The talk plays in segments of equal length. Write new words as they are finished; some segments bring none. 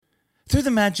Through the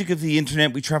magic of the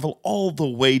internet, we travel all the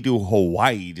way to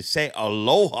Hawaii to say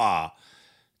aloha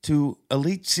to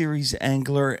Elite Series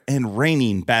angler and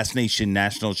reigning Bass Nation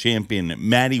national champion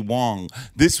Matty Wong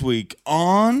this week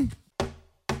on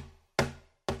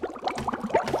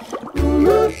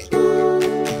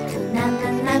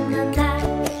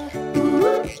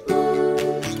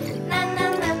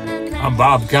I'm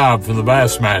Bob Cobb from the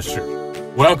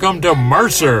Bassmaster. Welcome to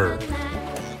Mercer.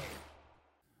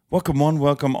 Welcome one,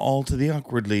 welcome all to the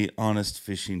Awkwardly Honest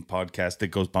Fishing Podcast that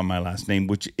goes by my last name,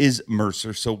 which is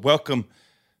Mercer. So welcome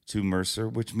to Mercer,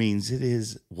 which means it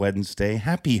is Wednesday.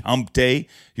 Happy hump day.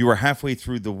 You are halfway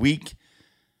through the week.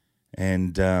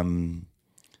 And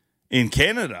in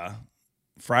Canada,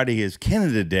 Friday is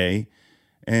Canada Day.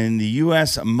 And the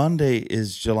U.S., Monday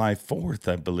is July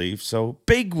 4th, I believe. So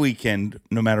big weekend,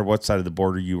 no matter what side of the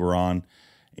border you were on.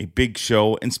 A big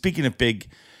show. And speaking of big,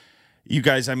 you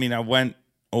guys, I went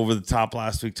over the top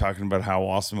last week talking about how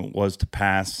awesome it was to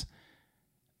pass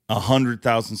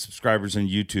 100,000 subscribers on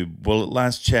YouTube. Well, at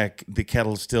last check, the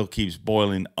kettle still keeps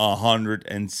boiling.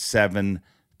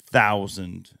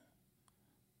 107,000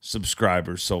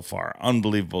 subscribers so far.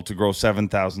 Unbelievable. To grow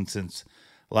 7,000 since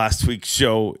last week's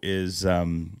show is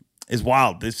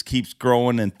wild. This keeps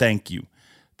growing, and thank you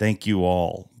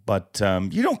all. But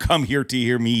you don't come here to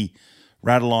hear me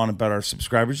rattle on about our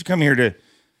subscribers. You come here to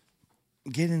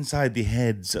get inside the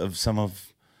heads of some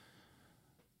of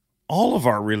all of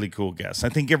our really cool guests. I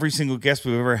think every single guest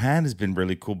we've ever had has been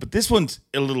really cool, but this one's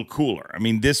a little cooler.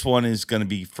 This one is going to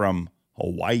be from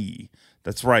Hawaii.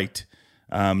 That's right.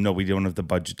 No, we don't have the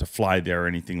budget to fly there or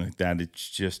anything like that. It's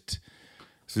just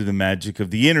through the magic of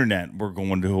the internet, we're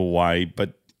going to Hawaii.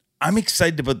 But I'm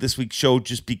excited about this week's show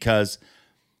just because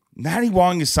Matty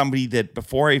Wong is somebody that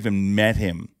before I even met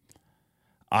him,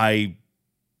 I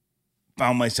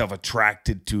found myself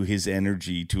attracted to his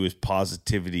energy, to his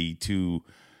positivity, to,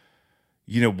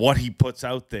 what he puts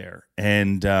out there.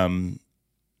 And,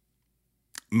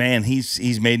 man,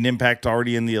 he's made an impact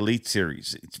already in the Elite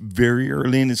Series. It's very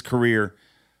early in his career,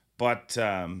 but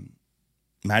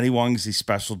Matty Wong is a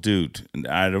special dude. And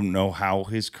I don't know how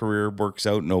his career works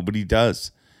out. Nobody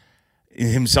does,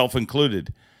 himself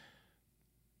included.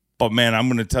 But, man, I'm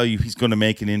going to tell you, he's going to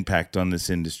make an impact on this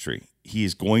industry. He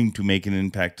is going to make an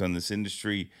impact on this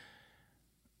industry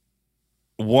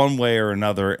one way or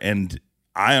another, and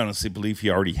I honestly believe he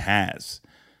already has.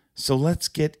 So let's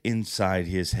get inside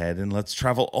his head and let's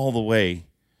travel all the way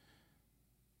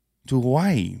to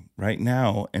Hawaii right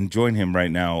now and join him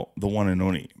right now, the one and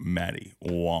only Matty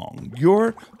Wong,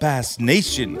 your Bass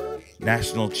Nation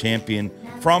national champion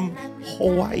from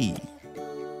Hawaii.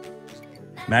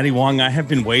 Matty Wong, I have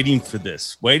been waiting for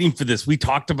this. We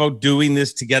talked about doing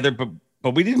this together,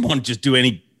 but we didn't want to just do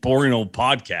any boring old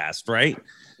podcast, right?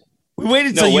 We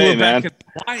waited till you were back in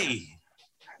Hawaii.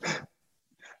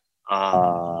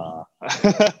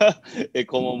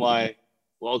 Ikomomai,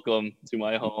 welcome to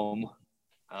my home.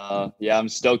 I'm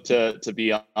stoked to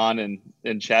be on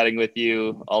and chatting with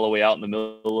you all the way out in the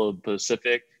middle of the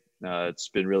Pacific. It's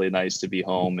been really nice to be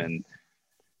home, and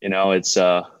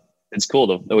it's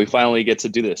cool that we finally get to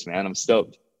do this, man. I'm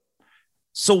stoked.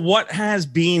 So what has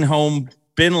being home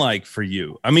been like for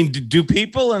you? Do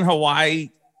people in Hawaii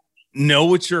know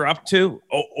what you're up to?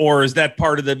 Or is that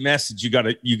part of the message you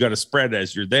gotta spread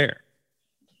as you're there?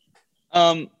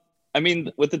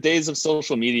 With the days of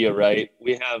social media, right,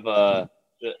 we have the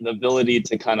ability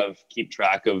to kind of keep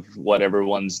track of what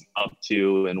everyone's up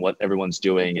to and what everyone's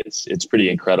doing. It's pretty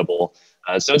incredible.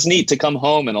 So it's neat to come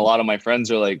home, and a lot of my friends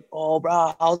are like, "Oh,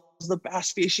 bro, how's the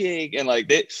bass fishing?" And like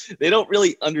they don't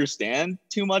really understand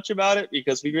too much about it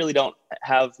because we really don't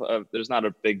have. There's not a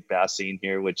big bass scene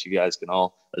here, which you guys can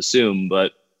all assume,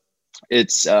 but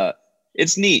it's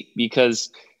neat because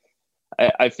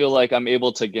I feel like I'm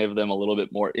able to give them a little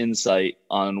bit more insight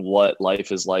on what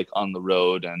life is like on the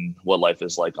road and what life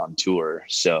is like on tour.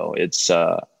 So it's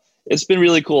been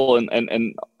really cool.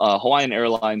 And Hawaiian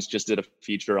Airlines just did a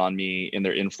feature on me in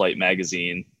their in-flight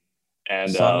magazine,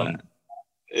 and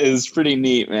it's pretty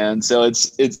neat, man. So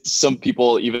it's some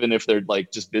people, even if they're like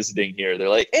just visiting here, they're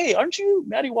like, "Hey, aren't you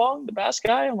Matty Wong, the bass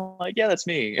guy?" I'm like, "Yeah, that's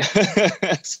me."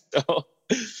 So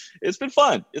it's been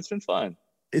fun.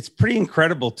 It's pretty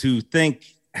incredible to think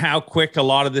how quick a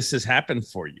lot of this has happened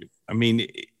for you.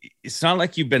 It's not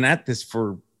like you've been at this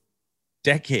for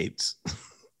decades.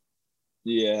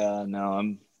 Yeah,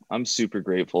 no, I'm super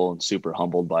grateful and super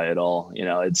humbled by it all.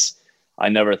 I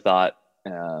never thought,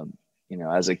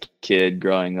 as a kid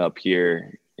growing up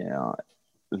here,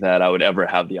 that I would ever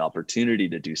have the opportunity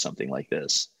to do something like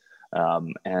this.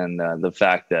 And the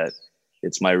fact that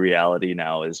it's my reality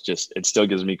now. Is just, it still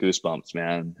gives me goosebumps,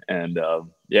 man. And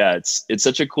yeah, it's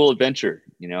such a cool adventure.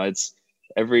 You know, it's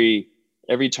every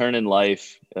turn in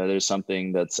life, there's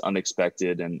something that's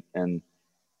unexpected, and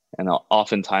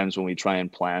oftentimes when we try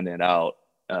and plan it out,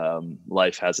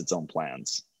 life has its own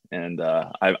plans. And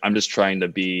I'm just trying to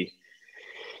be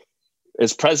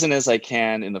as present as I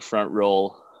can in the front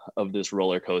row of this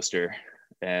roller coaster,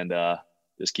 and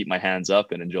just keep my hands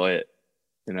up and enjoy it,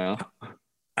 you know?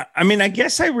 I mean, I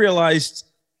guess I realized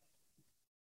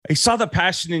I saw the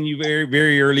passion in you very,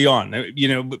 very early on. You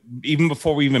know, even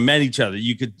before we even met each other,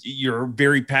 you're a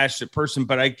very passionate person.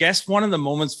 But I guess one of the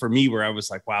moments for me where I was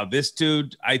like, wow, this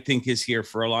dude, I think is here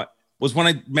for a lot, was when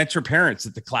I met your parents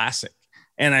at the Classic.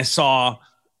 And I saw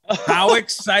how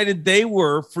excited they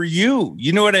were for you.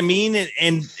 You know what I mean?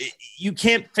 And you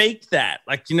can't fake that.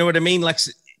 Like, you know what I mean? Like,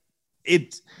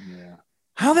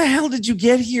 how the hell did you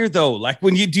get here though? Like,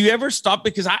 do you ever stop?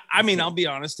 Because I mean, I'll be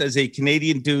honest, as a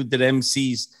Canadian dude that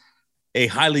MCs a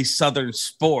highly Southern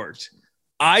sport,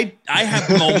 I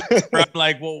have moments where I'm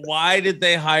like, well, why did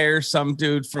they hire some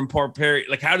dude from Port Perry?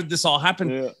 Like, how did this all happen?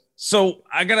 Yeah. So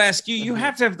I got to ask you, you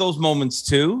have to have those moments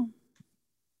too.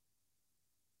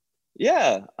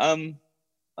 Yeah,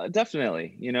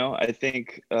 definitely. You know, I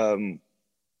think, you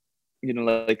know,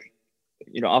 like,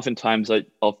 you know, oftentimes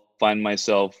I'll find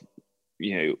myself,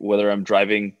 you know, whether I'm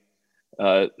driving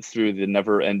through the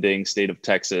never-ending state of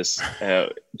Texas,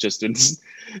 just in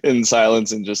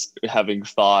silence and just having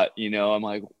thought, you know, I'm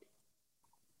like,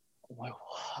 I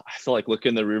feel like looking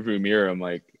in the rearview mirror. I'm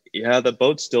like, yeah, the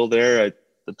boat's still there.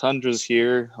 The tundra's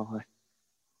here. I'm like,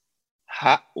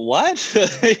 what?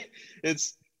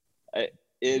 It's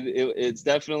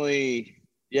definitely,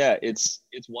 yeah, it's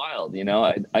wild. You know,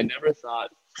 I never thought,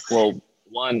 well,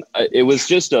 it was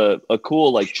just a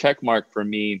cool like check mark for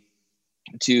me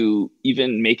to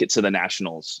even make it to the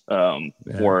nationals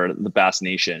for the Bass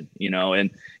Nation, you know,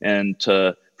 and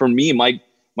for me, my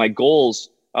goals,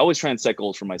 I always try and set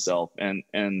goals for myself. And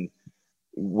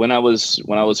when I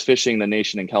was fishing the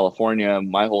nation in California,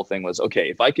 my whole thing was, okay,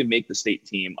 if I could make the state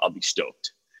team, I'll be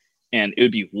stoked. And it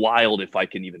would be wild if I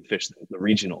can even fish the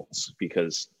regionals,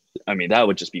 because I mean, that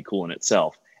would just be cool in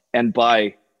itself. And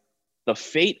by the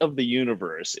fate of the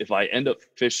universe, if I end up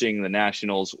fishing the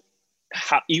nationals,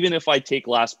 even if I take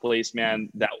last place, man,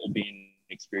 that will be an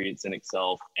experience in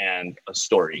itself and a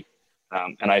story.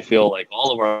 And I feel like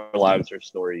all of our lives are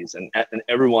stories, and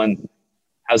everyone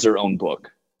has their own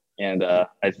book. And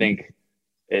I think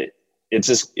it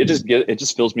just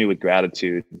fills me with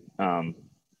gratitude,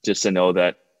 just to know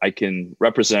that I can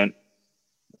represent,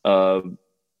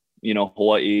 you know,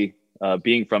 Hawaii,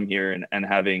 being from here and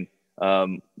having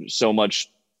so much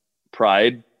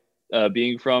pride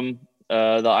being from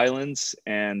the islands,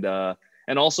 and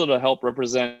also to help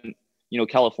represent, you know,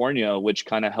 California, which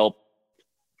kind of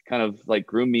like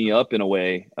grew me up in a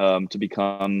way to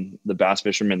become the bass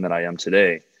fisherman that I am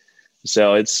today.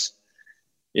 So it's,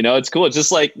 you know, it's cool. It's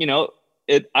just like, you know,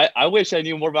 I wish I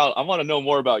knew more about, I want to know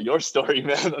more about your story,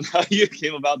 man, on how you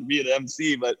came about to be an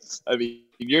MC. But I mean,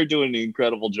 you're doing an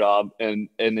incredible job, and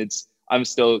I'm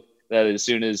stoked that as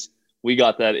soon as we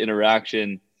got that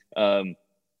interaction,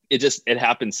 it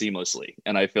happened seamlessly.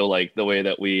 And I feel like the way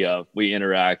that we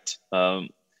interact, you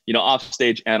know, off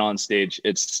stage and on stage,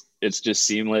 it's just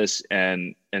seamless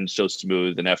and so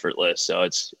smooth and effortless. So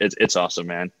it's awesome,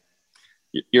 man.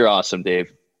 You're awesome,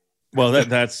 Dave. Well,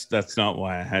 that's not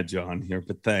why I had you on here,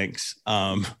 but thanks.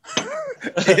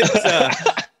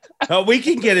 We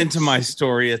can get into my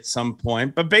story at some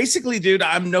point, but basically, dude,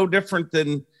 I'm no different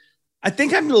than, I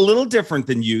think I'm a little different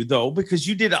than you though, because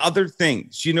you did other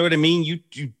things. You know what I mean? You,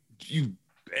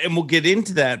 and we'll get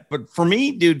into that. But for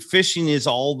me, dude, fishing is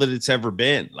all that it's ever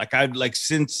been.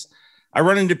 Since I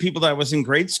run into people that I was in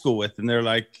grade school with, and they're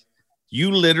like, you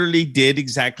literally did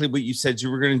exactly what you said you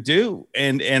were going to do.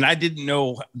 And I didn't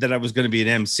know that I was going to be an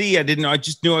MC. I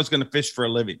just knew I was going to fish for a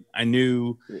living. I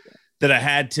knew that I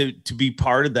had to be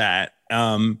part of that.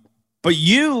 But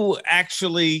you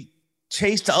actually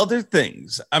chased other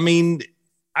things. I mean,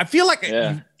 I feel like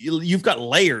you've got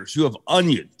layers. You have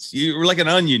onions. You're like an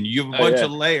onion. You have a bunch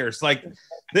of layers. Like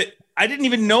I didn't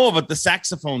even know about the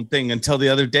saxophone thing until the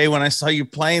other day when I saw you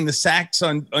playing the sax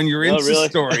on your Insta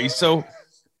story. So,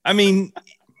 I mean,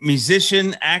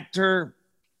 musician, actor,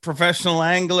 professional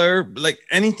angler, like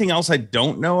anything else I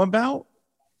don't know about?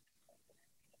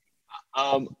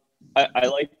 I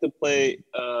like to play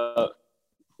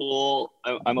pool.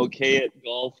 I'm okay at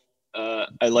golf.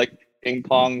 I like ping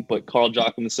pong, but Carl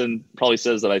Jocumsen probably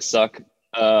says that I suck.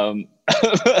 But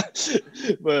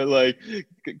like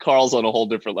Carl's on a whole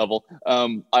different level.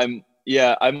 I'm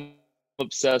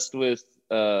obsessed with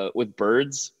with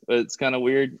birds. It's kind of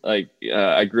weird. Like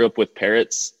I grew up with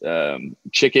parrots,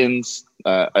 chickens.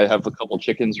 I have a couple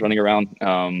chickens running around.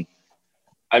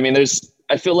 I mean,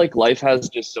 I feel like life has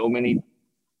just so many.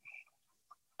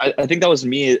 I think that was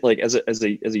me, like as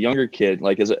a younger kid,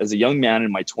 like as a young man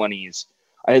in my 20s,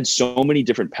 I had so many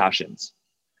different passions.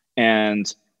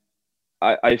 And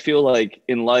I feel like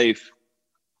in life,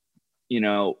 you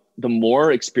know, the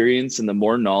more experience and the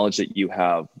more knowledge that you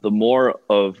have, the more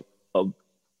of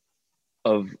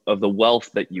the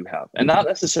wealth that you have, and not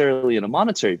necessarily in a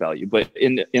monetary value, but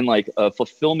in like a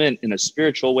fulfillment, in a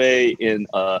spiritual way, in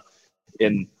a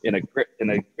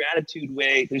gratitude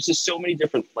way. There's just so many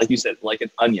different, like you said, like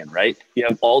an onion, right? You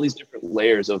have all these different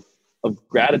layers of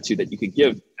gratitude that you could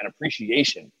give and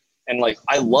appreciation. And like,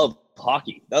 I love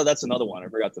hockey. Oh, that's another one I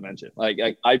forgot to mention. Like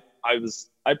I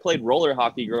played roller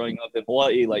hockey growing up in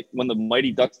Hawaii. Like when the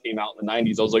Mighty Ducks came out in the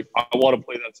 90s, I was like, I want to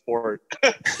play that sport.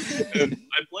 And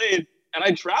I played and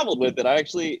I traveled with it.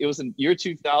 It was in year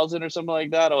 2000 or something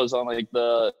like that. I was on like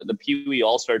the Pee Wee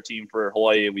All-Star team for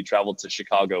Hawaii. We traveled to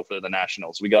Chicago for the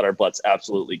Nationals. We got our butts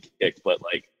absolutely kicked, but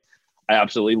like, I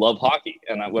absolutely love hockey.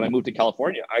 And when I moved to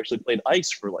California, I actually played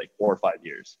ice for like 4 or 5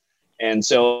 years. And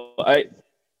so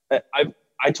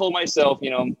I told myself, you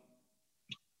know,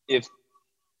 if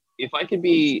I could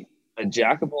be a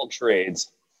jack of all trades,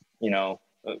 you know,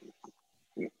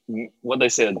 what they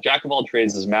say, a jack of all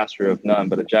trades is master of none,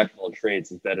 but a jack of all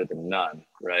trades is better than none,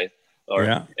 right?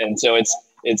 And so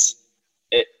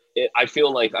I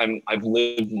feel like I've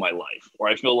lived my life, or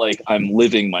I feel like I'm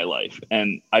living my life,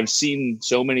 and I've seen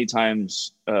so many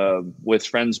times with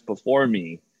friends before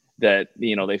me that,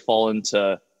 you know, they fall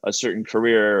into a certain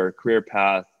career or career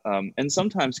path, and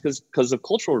sometimes because of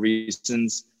cultural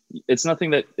reasons, it's not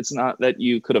that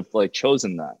you could have like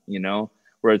chosen that, you know,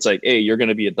 where it's like, hey, you're going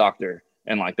to be a doctor,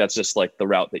 and like that's just like the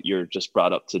route that you're just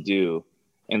brought up to do.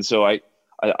 And so I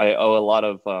owe a lot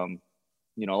of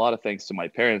you know, a lot of thanks to my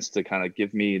parents to kind of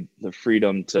give me the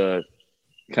freedom to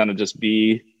kind of just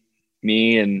be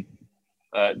me and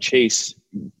chase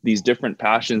these different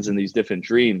passions and these different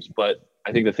dreams. But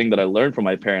I think the thing that I learned from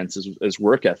my parents is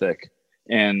work ethic.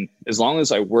 And as long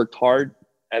as I worked hard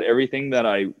at everything that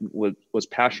I was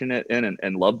passionate in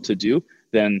and loved to do,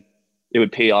 then it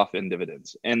would pay off in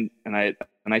dividends. And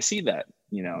I see that,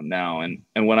 you know, now. And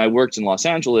when I worked in Los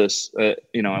Angeles,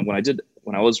 you know,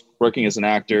 when I was working as an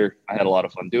actor, I had a lot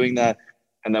of fun doing that.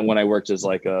 And then when I worked as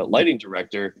like a lighting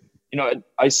director, you know,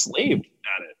 I slaved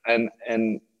at it,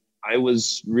 and I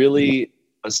was really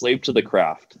a slave to the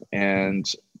craft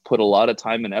and put a lot of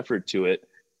time and effort to it.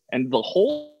 And the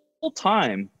whole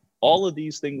time, all of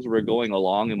these things were going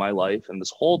along in my life. And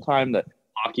this whole time that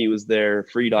hockey was there,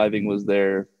 free diving was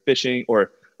there, fishing,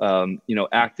 or, you know,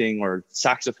 acting or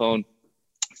saxophone,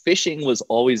 fishing was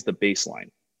always the baseline.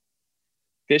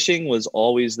 Fishing was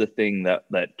always the thing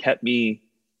that kept me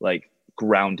like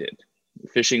grounded.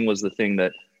 Fishing was the thing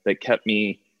that kept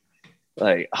me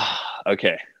like,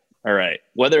 okay, all right.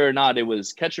 Whether or not it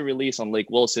was catch and release on Lake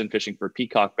Wilson, fishing for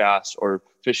peacock bass, or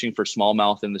fishing for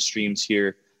smallmouth in the streams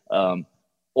here,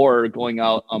 or going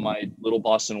out on my little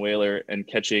Boston whaler and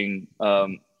catching,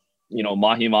 you know,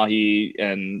 mahi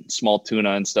and small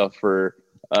tuna and stuff for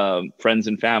friends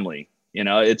and family. You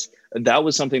know, that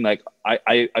was something like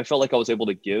I felt like I was able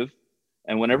to give.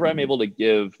 And whenever I'm able to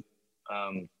give,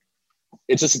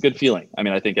 it's just a good feeling. I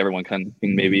mean, I think everyone can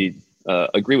maybe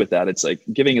agree with that. It's like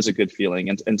giving is a good feeling.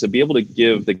 And to be able to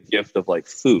give the gift of like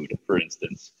food, for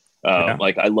instance,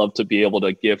 like I love to be able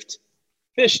to gift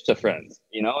fish to friends.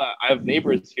 You know, I have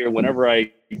neighbors here. Whenever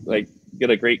I like get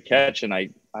a great catch and I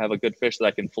have a good fish that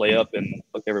I can flay up and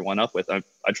hook everyone up with,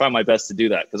 I try my best to do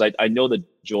that, because I know the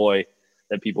joy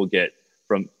that people get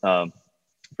from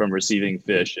receiving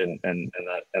fish and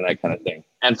that kind of thing.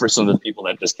 And for some of the people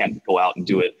that just can't go out and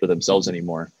do it for themselves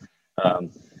anymore.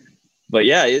 But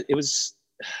yeah, it was,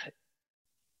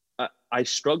 I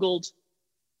struggled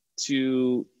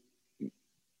to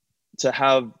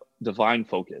have divine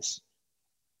focus.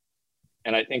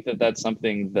 And I think that that's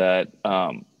something that,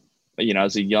 you know,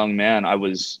 as a young man,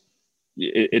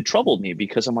 it troubled me,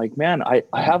 because I'm like, man, I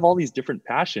have all these different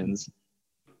passions.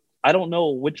 I don't know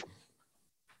which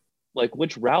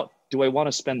route do I want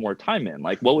to spend more time in?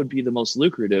 Like, what would be the most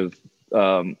lucrative?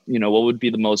 You know, what would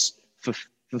be the most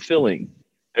fulfilling?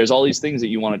 There's all these things that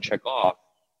you want to check off,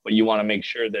 but you want to make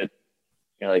sure that,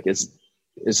 you know, like, is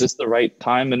this the right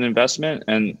time and investment?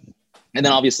 And then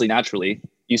obviously, naturally,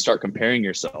 you start comparing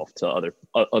yourself to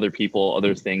other people,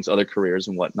 other things, other careers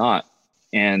and whatnot.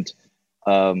 And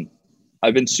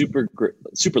I've been super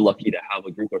lucky to have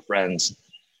a group of friends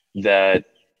that,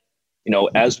 you know,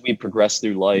 as we progress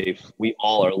through life, we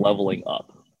all are leveling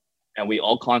up. And we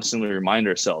all constantly remind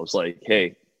ourselves like,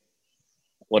 hey,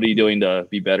 what are you doing to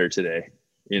be better today?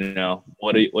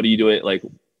 What are you doing? Like,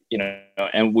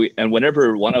 and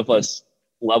whenever one of us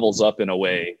levels up in a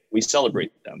way, we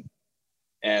celebrate them.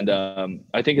 And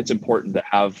I think it's important to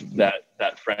have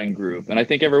that friend group. And I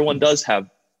think everyone does have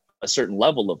a certain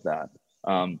level of that.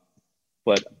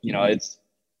 But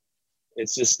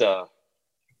it's just,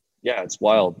 it's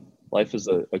wild. Life is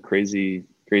a crazy,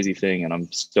 crazy thing. And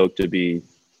I'm stoked to be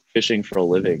fishing for a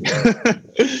living.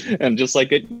 And just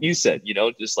like you said,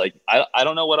 just like, I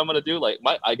don't know what I'm going to do. Like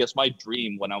I guess my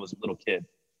dream when I was a little kid,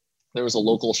 there was a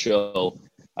local show.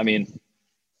 I mean,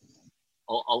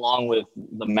 along with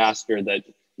the master that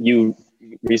you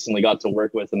recently got to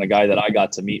work with and the guy that I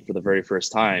got to meet for the very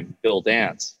first time, Bill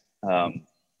Dance. I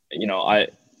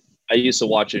used to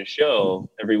watch his show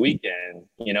every weekend,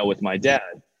 with my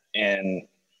dad. And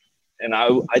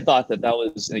I thought that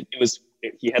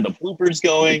he had the bloopers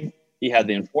going, he had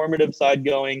the informative side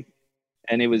going,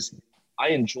 and I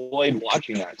enjoyed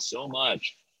watching that so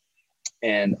much.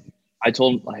 And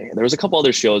there was a couple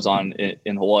other shows on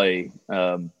in Hawaii,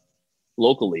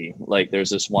 locally. Like there's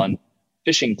this one,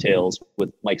 Fishing Tales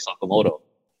with Mike Sakamoto.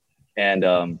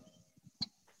 And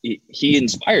he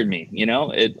inspired me,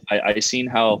 I seen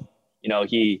how,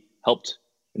 he helped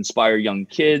inspire young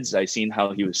kids. I seen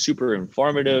how he was super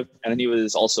informative, and then he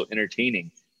was also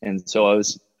entertaining. And so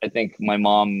I think my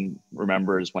mom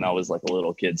remembers when I was like a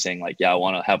little kid saying like, yeah, I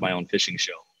want to have my own fishing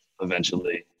show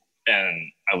eventually.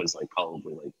 And I was like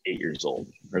probably like 8 years old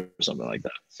or something like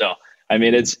that. So, I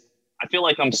mean, I feel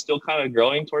like I'm still kind of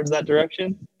growing towards that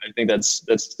direction. I think that's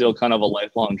still kind of a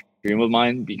lifelong dream of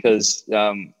mine because,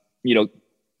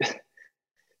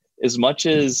 as much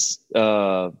as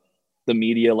the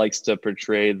media likes to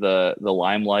portray the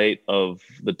limelight of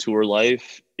the tour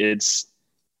life, it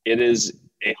is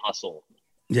a hustle.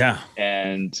 Yeah.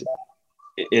 And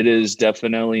it is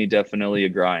definitely a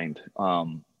grind.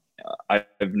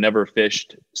 I've never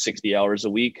fished 60 hours a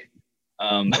week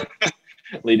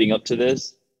leading up to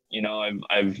this.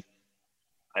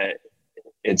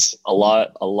 It's a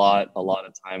lot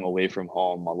of time away from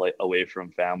home, away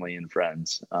from family and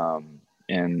friends.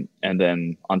 And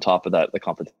then on top of that, the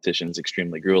competition is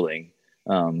extremely grueling.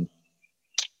 And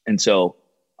so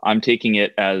I'm taking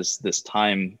it as this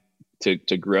time to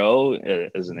grow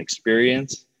as an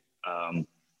experience,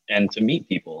 and to meet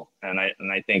people. And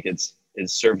I think it's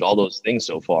served all those things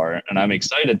so far. And I'm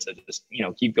excited to just,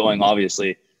 keep going,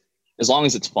 obviously, as long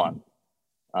as it's fun.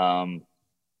 And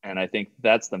I think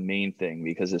that's the main thing,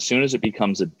 because as soon as it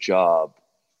becomes a job,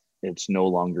 it's no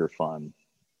longer fun.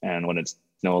 And when it's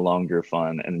no longer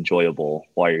fun and enjoyable,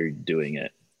 why are you doing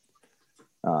it?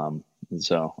 And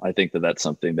so I think that's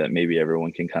something that maybe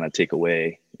everyone can kind of take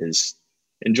away, is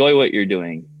enjoy what you're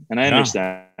doing. And I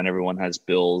understand everyone has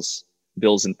bills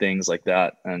and things like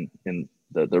that, and in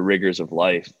the rigors of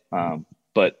life.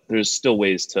 But there's still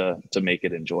ways to make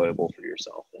it enjoyable for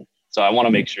yourself. And so I want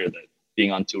to make sure that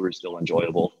being on tour is still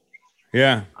enjoyable.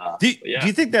 Yeah. Do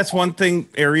you think that's one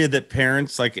area that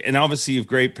parents like, and obviously you have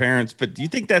great parents, but do you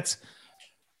think that's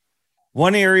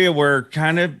one area where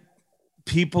kind of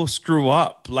people screw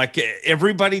up? Like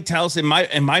everybody tells him,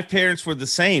 my parents were the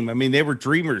same. I mean, they were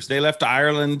dreamers. They left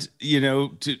Ireland,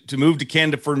 to move to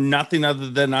Canada for nothing other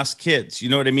than us kids. You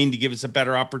know what I mean? To give us a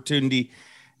better opportunity.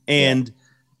 And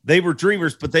they were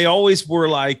dreamers, but they always were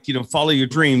like, follow your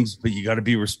dreams, but you got to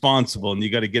be responsible and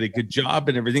you got to get a good job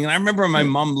and everything. And I remember my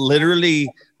mom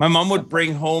would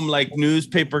bring home like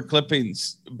newspaper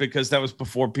clippings, because that was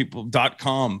before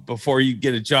people.com, before you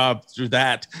get a job through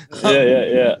that.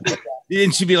 Yeah.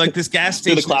 And she'd be like, this gas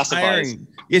station is hiring.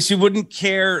 Yeah, she wouldn't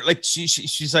care. Like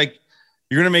she's like,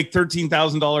 you're going to make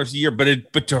 $13,000 a year,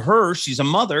 but to her, she's a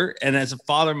mother. And as a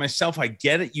father myself, I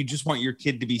get it. You just want your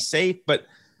kid to be safe. But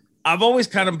I've always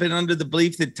kind of been under the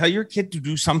belief that tell your kid to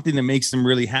do something that makes them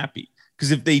really happy. Because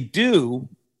if they do,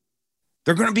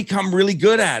 they're going to become really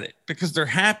good at it because they're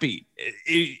happy.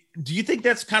 Do you think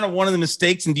that's kind of one of the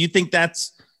mistakes? And do you think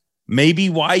that's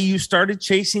maybe why you started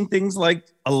chasing things like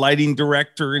a lighting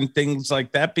director and things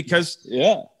like that? Because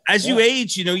as you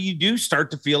age, you do start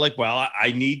to feel like, well,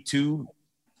 I need to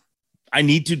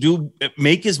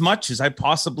make as much as I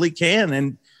possibly can.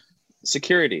 And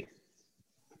security.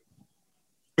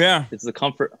 Yeah, it's the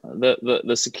comfort,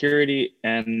 the security,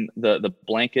 and the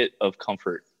blanket of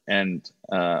comfort, and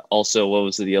also, what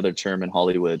was the other term in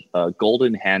Hollywood?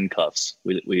 Golden handcuffs.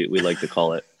 We like to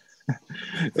call it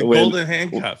golden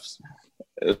handcuffs.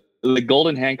 The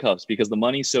golden handcuffs, because the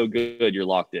money's so good, you're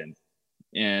locked in,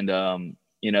 and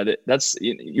that's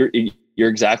your You're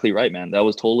exactly right, man. That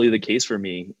was totally the case for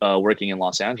me working in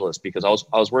Los Angeles, because I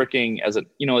was working as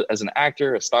as an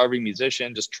actor, a starving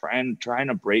musician, just trying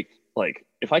to break, like,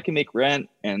 if I can make rent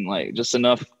and like just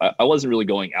enough. I wasn't really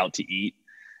going out to eat,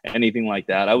 anything like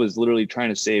that. I was literally trying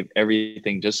to save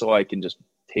everything just so I can just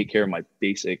take care of my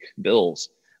basic bills.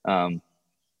 And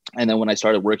then when I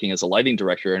started working as a lighting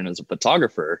director and as a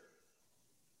photographer,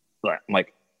 I'm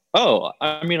like, oh,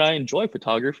 I mean, I enjoy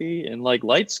photography, and like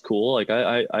light's cool. Like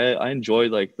I enjoy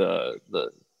like the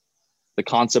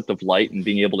concept of light and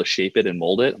being able to shape it and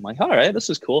mold it. I'm like, all right, this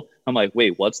is cool. I'm like,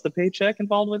 wait, what's the paycheck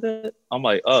involved with it? I'm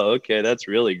like, oh, okay, that's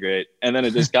really great. And then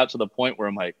it just got to the point where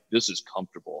I'm like, this is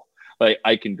comfortable. Like,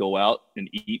 I can go out and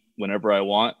eat whenever I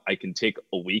want. I can take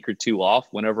a week or two off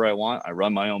whenever I want. I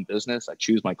run my own business. I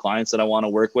choose my clients that I want to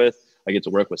work with. I get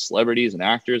to work with celebrities and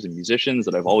actors and musicians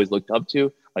that I've always looked up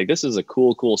to. Like, this is a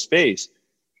cool space.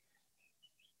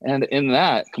 And in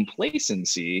that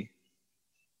complacency,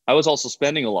 I was also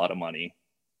spending a lot of money.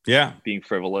 Yeah. Being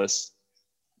frivolous,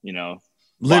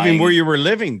 living where you were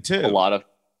living too. A lot of,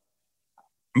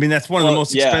 I mean, that's one of the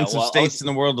most expensive states in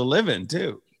the world to live in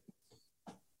too.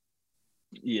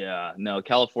 Yeah, no,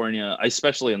 California,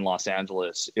 especially in Los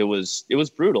Angeles, it was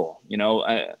brutal,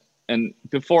 and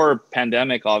before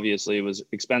pandemic, obviously it was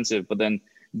expensive, but then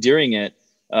during it,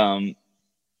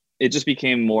 it just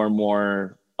became more and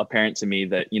more apparent to me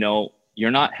that,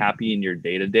 you're not happy in your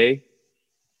day to day.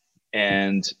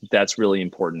 And that's really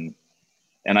important.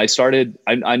 And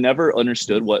I never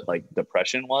understood what like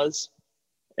depression was.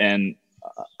 And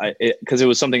because it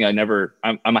was something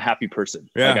I'm a happy person.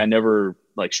 Yeah. Like I never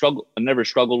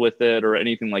struggled with it or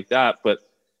anything like that. But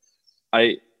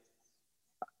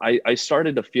I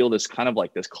started to feel this kind of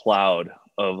like this cloud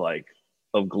of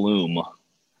gloom.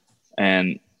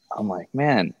 And I'm like,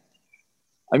 man,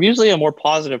 I'm usually a more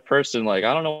positive person. Like,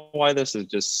 I don't know why this is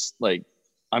just like,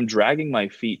 I'm dragging my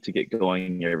feet to get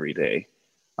going every day.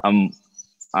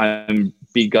 I'm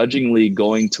begrudgingly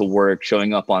going to work,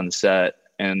 showing up on set.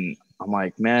 And I'm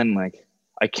like, man, like,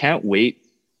 I can't wait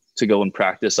to go and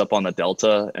practice up on the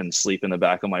Delta and sleep in the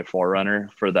back of my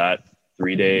 4Runner for that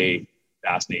 3-day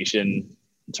Bass Nation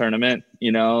tournament,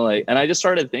 and I just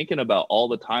started thinking about all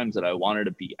the times that I wanted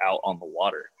to be out on the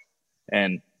water.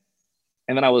 And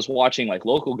then I was watching like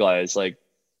local guys like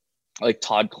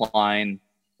Todd Klein,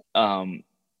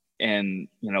 and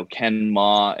Ken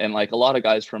Ma, and like a lot of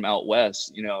guys from out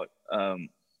west,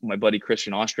 my buddy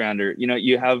Christian Ostrander,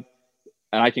 you have,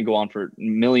 and I can go on for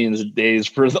millions of days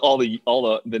for all the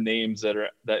names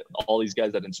that all these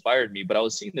guys that inspired me, but I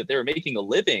was seeing that they were making a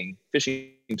living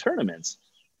fishing tournaments.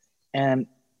 And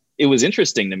it was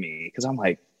interesting to me because I'm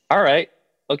like, all right,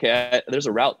 okay, there's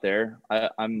a route there. I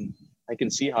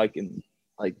can see how I can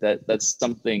like that. That's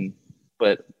something.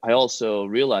 But I also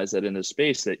realized that in a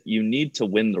space that you need to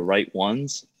win the right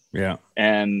ones. Yeah.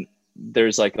 And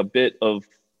there's like a bit of,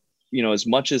 as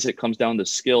much as it comes down to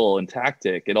skill and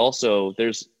tactic,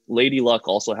 there's lady luck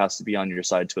also has to be on your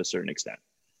side to a certain extent.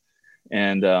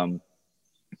 And,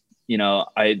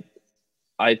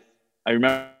 I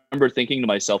remember thinking to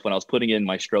myself when I was putting in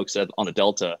my strokes on the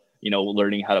Delta,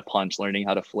 learning how to punch, learning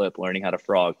how to flip, learning how to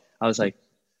frog. I was like,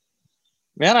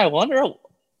 man, I wonder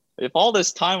if all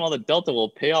this time on the Delta will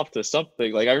pay off to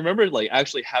something. Like, I remember like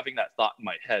actually having that thought in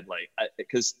my head, like,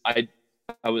 because I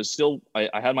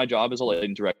had my job as a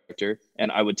lighting director, and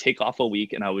I would take off a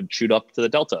week and I would shoot up to the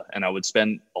Delta, and I would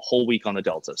spend a whole week on the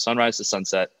Delta, sunrise to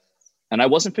sunset. And I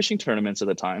wasn't fishing tournaments at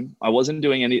the time. I wasn't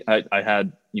doing any, I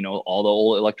had, all the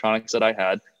old electronics that I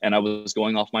had, and I was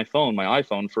going off my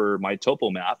iPhone for my topo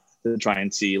map to try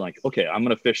and see like, okay, I'm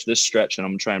going to fish this stretch and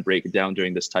I'm going to try and break it down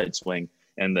during this tide swing.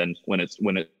 And then when it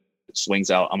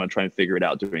swings out, I'm going to try and figure it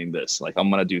out doing this. Like, I'm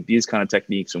going to do these kind of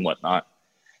techniques and whatnot.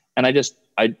 And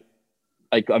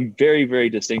I'm very, very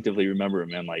distinctively remember,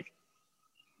 man, like,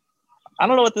 I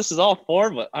don't know what this is all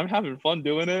for, but I'm having fun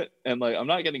doing it. And like, I'm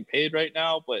not getting paid right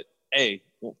now, but hey,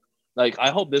 like,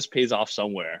 I hope this pays off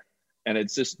somewhere. And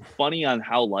it's just funny on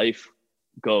how life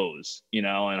goes,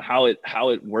 and how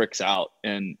it works out.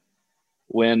 And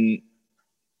when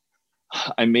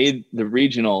I made the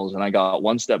regionals and I got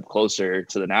one step closer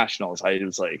to the nationals, I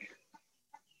was like,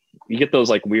 you get those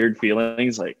like weird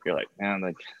feelings. Like, you're like, man,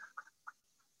 like,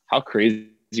 how crazy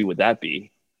would that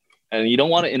be? And you don't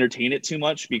want to entertain it too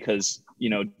much because,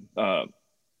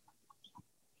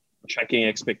 checking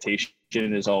expectation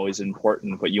is always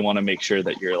important, but you want to make sure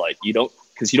that you're like,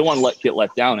 because you don't want to get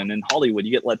let down. And in Hollywood,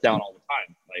 you get let down all the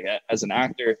time. Like, as an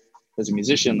actor, as a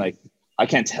musician, like, I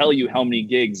can't tell you how many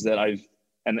gigs that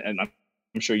and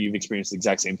I'm sure you've experienced the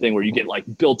exact same thing where you get like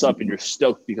built up and you're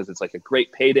stoked because it's like a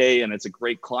great payday and it's a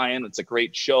great client, it's a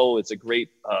great show, it's a great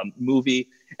movie.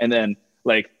 And then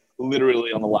like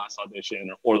literally on the last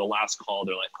audition or the last call,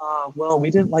 they're like, well,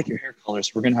 we didn't like your hair color,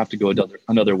 so we're going to have to go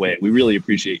another way. We really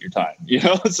appreciate your time.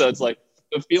 So it's like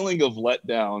the feeling of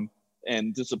letdown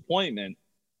and disappointment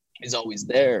is always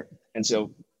there. And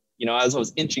so, as I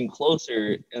was inching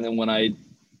closer, and then when I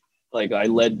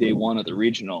led day one of the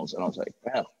regionals, and I was like,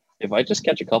 man, if I just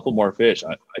catch a couple more fish,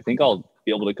 I think I'll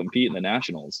be able to compete in the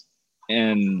nationals.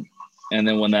 And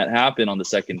then when that happened on the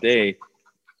second day,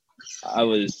 I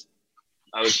was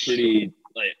pretty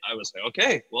I was like,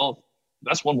 okay, well,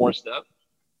 that's one more step.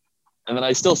 And then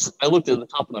I looked at the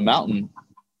top of the mountain,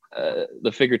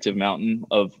 the figurative mountain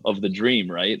of the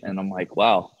dream, right? And I'm like,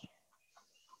 wow,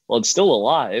 well, it's still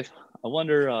alive. I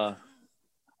wonder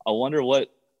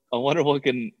what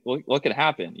can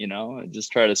happen, and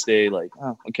just try to stay like,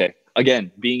 oh, okay.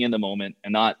 Again, being in the moment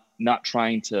and not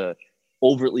trying to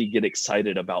overtly get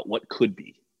excited about what could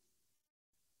be,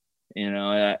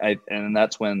 and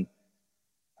that's when,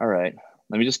 all right,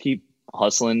 let me just keep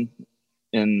hustling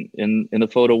in the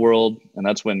photo world. And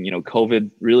that's when,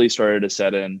 COVID really started to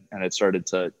set in, and it started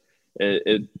to,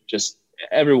 it just,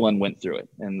 everyone went through it.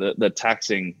 And the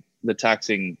taxing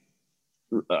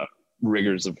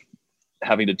rigors of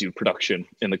having to do production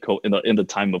in the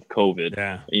time of COVID.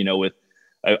 Yeah. With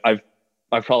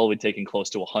I've probably taken close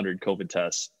to 100 COVID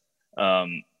tests,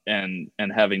 and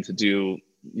having to do,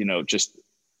 just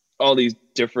all these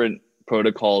different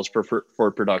protocols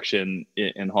for production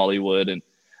in Hollywood.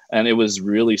 And it was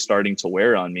really starting to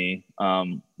wear on me.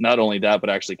 Not only that, but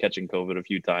actually catching COVID a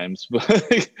few times.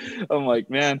 But I'm like,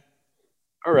 man,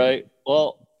 all right,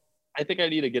 well, I think I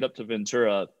need to get up to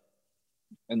Ventura.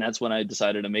 And that's when I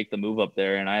decided to make the move up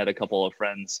there. And I had a couple of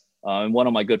friends, and one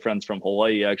of my good friends from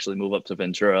Hawaii actually moved up to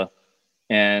Ventura.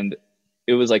 And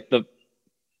it was like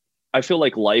I feel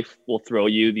like life will throw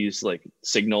you these like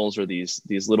signals or these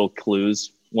little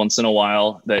clues once in a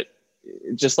while, that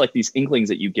just like these inklings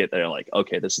that you get that are like,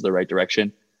 okay, this is the right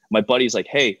direction. My buddy's like,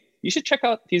 hey, you should check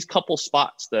out these couple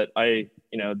spots that I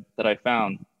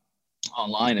found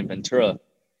online in Ventura.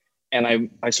 And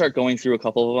I start going through a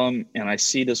couple of them, and I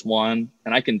see this one,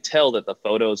 and I can tell that the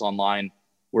photos online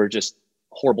were just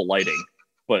horrible lighting,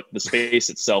 but the space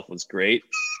itself was great.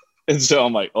 And so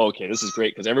I'm like, okay, this is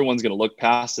great, because everyone's going to look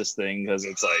past this thing, because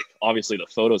it's like, obviously the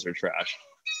photos are trash.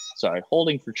 Sorry,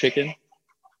 holding for chicken.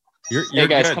 You're hey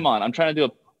guys, good. Come on. I'm trying to do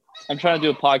a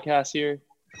podcast here.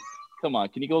 Come on.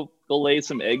 Can you go lay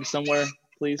some eggs somewhere,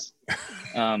 please?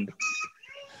 But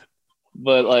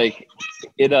like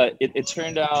it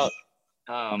turned out,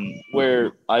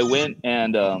 where I went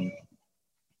and I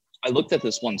looked at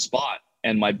this one spot,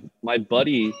 and my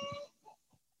buddy,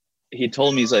 he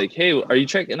told me, he's like, hey, are you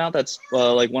checking out that's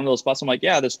like one of those spots? I'm like,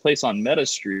 yeah, this place on Meta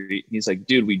Street. He's like,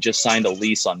 dude, we just signed a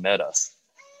lease on Meta.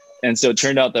 And so it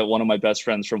turned out that one of my best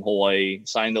friends from Hawaii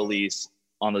signed a lease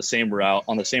on the same route,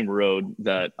 on the same road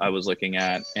that I was looking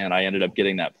at. And I ended up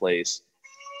getting that place.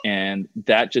 And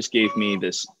that just gave me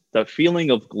the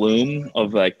feeling of gloom,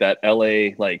 of like that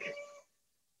LA, like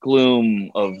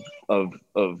gloom of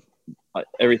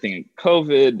everything in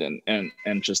COVID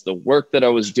and just the work that I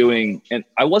was doing. And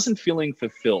I wasn't feeling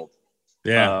fulfilled.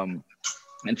 Yeah.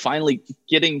 And finally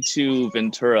getting to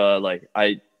Ventura, like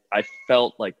I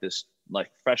felt like this, like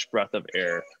fresh breath of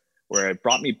air, where it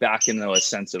brought me back into a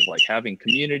sense of like having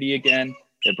community again.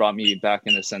 It brought me back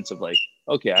in a sense of like,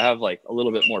 okay, I have like a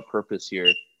little bit more purpose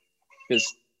here.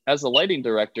 Because as a lighting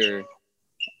director,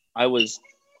 I was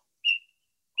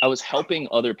helping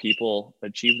other people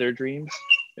achieve their dreams,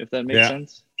 if that makes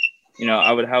sense.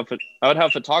 I would have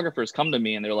photographers come to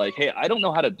me, and they're like, hey, I don't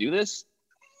know how to do this,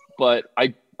 but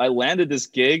I landed this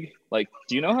gig. Like,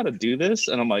 do you know how to do this?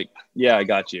 And I'm like, yeah, I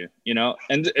got you.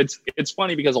 And it's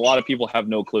funny, because a lot of people have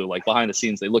no clue. Like behind the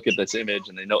scenes, they look at this image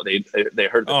and they know they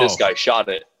heard that this guy shot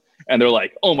it, and they're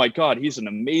like, oh my God, he's an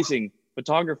amazing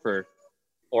photographer,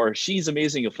 or she's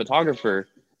amazing a photographer.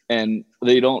 And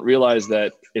they don't realize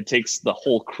that it takes the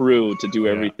whole crew to do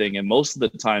everything. And most of the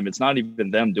time, it's not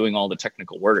even them doing all the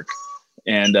technical work.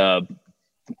 And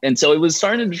so it was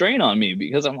starting to drain on me,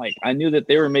 because I'm like, I knew that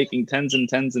they were making tens and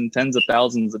tens and tens of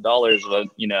thousands of dollars,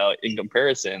 in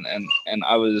comparison. And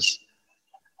I was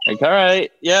like, all right,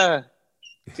 yeah,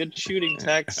 good shooting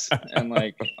techs. And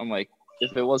like, I'm like,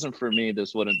 if it wasn't for me,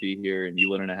 this wouldn't be here, and you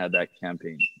wouldn't have had that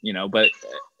campaign, but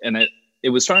it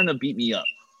was starting to beat me up,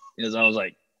 because I was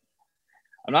like,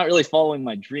 I'm not really following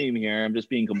my dream here. I'm just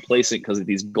being complacent because of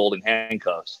these golden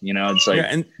handcuffs. It's like,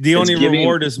 and the only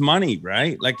reward is money,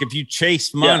 right? Like if you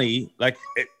chase money, like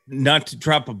not to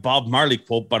drop a Bob Marley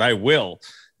quote, but I will.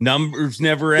 Numbers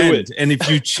never end. And if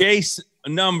you chase a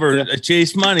number,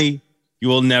 chase money, you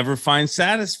will never find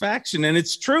satisfaction. And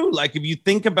it's true. Like if you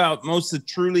think about most of the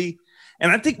truly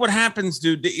And I think what happens,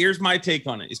 dude, here's my take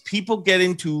on it, is people get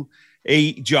into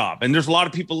a job, and there's a lot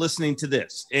of people listening to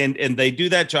this, and they do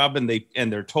that job, and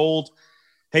they're told,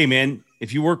 hey man,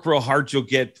 if you work real hard, you'll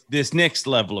get this next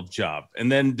level of job. And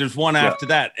then there's one after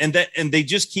that. And they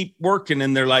just keep working.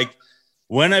 And they're like,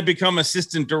 when I become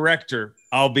assistant director,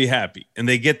 I'll be happy. And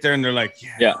they get there and they're like,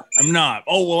 yeah, I'm not.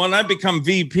 Oh, well, when I become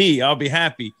VP, I'll be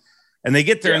happy. And they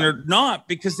get there and they're not,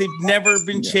 because they've never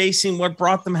been chasing what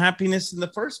brought them happiness in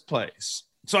the first place.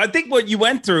 So I think what you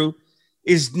went through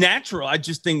is natural. I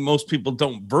just think most people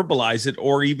don't verbalize it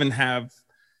or even have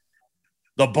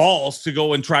the balls to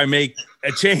go and try make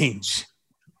a change.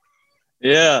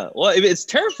 Yeah. Well, it's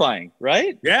terrifying,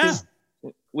 right? Yeah.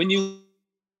 When you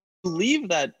leave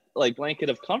that like blanket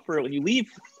of comfort, when you leave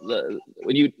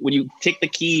when you take the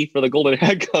key for the golden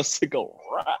handcuffs to go,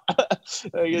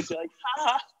 you're like,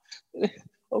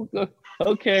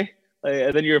 okay.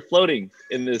 And then you're floating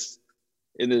in this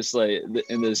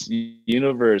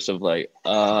universe of like,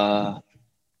 all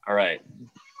right,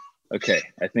 okay,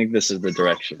 I think this is the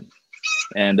direction.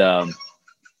 And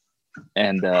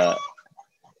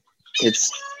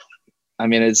it's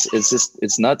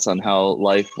nuts on how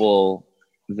life will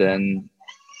then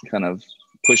kind of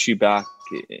push you back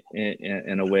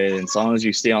in a way. And as long as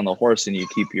you stay on the horse and you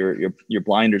keep your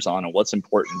blinders on and what's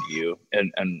important to you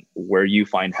and where you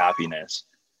find happiness,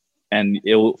 and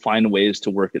it will find ways to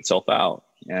work itself out.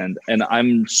 And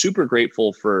I'm super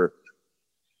grateful for,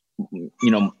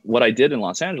 what I did in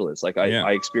Los Angeles. Like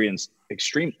I experienced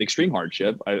extreme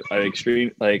hardship. I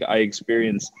experienced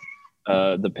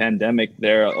the pandemic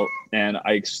there, and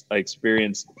I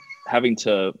experienced having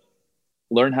to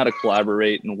learn how to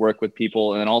collaborate and work with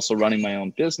people, and also running my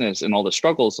own business and all the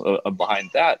struggles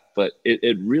behind that. But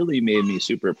it really made me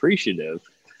super appreciative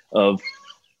of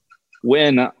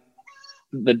when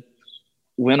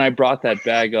I brought that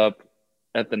bag up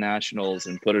at the Nationals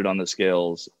and put it on the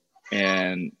scales,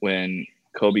 and when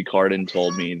Kobe Carden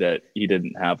told me that he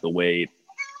didn't have the weight,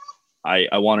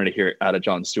 I wanted to hear it out of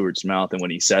Jon Stewart's mouth. And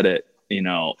when he said it, it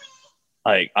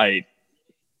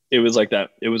was like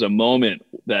that. It was a moment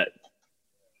that,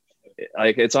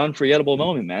 like, it's an unforgettable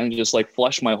moment, man. It just like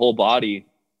flushed my whole body,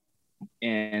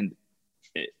 and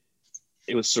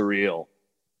it was surreal,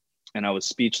 and I was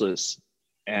speechless.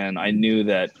 And I knew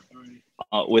that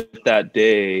with that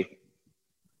day,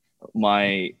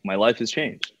 my life has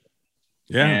changed.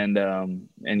 Yeah. And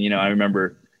I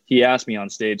remember he asked me on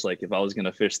stage, like, if I was going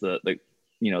to fish the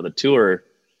tour,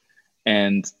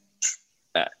 and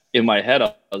in my head,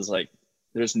 I was like,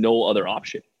 there's no other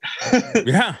option.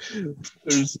 Yeah.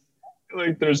 There's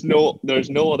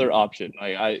no other option.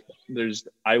 There's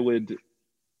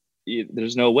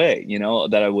no way,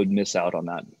 that I would miss out on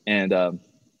that. And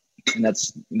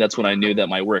that's when I knew that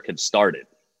my work had started.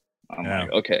 I'm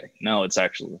like, okay, now it's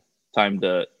actually time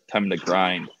to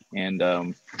grind. And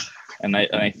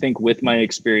I think with my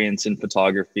experience in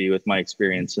photography, with my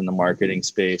experience in the marketing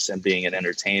space, and being an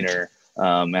entertainer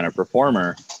and a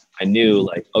performer, I knew,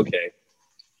 like, okay,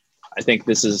 I think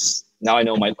this is, now I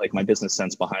know my business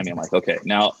sense behind me. I'm like, okay,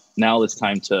 now it's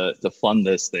time to fund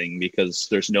this thing, because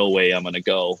there's no way I'm going to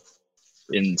go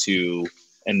into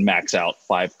and max out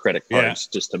 5 credit cards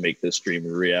just to make this dream a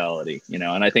reality,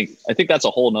 And I think that's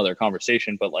a whole nother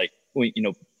conversation, but like,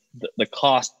 the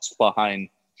costs behind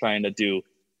trying to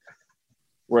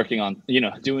working on,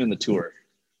 doing the tour,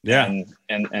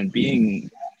 and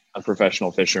being a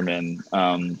professional fisherman.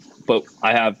 But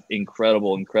I have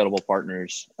incredible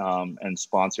partners and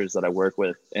sponsors that I work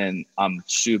with, and I'm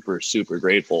super, super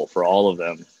grateful for all of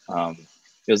them,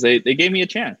 because they gave me a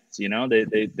chance.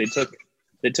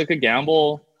 They took a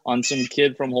gamble on some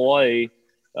kid from Hawaii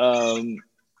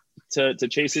to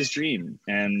chase his dream,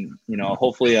 and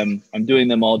hopefully I'm doing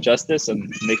them all justice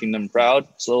and making them proud,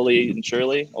 slowly and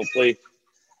surely. Hopefully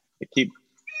I keep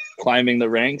climbing the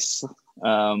ranks,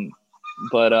 but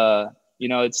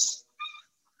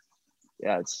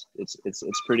it's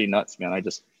pretty nuts, man. I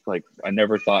just, like, I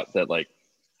never thought that like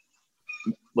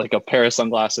a pair of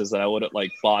sunglasses that I would have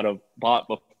like bought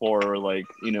before, or like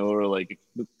Yeti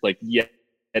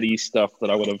stuff that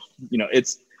I would have,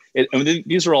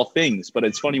 these are all things, but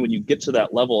it's funny when you get to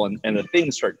that level and the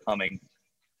things start coming,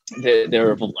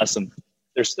 they're of a lesson.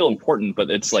 They're still important, but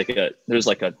it's like there's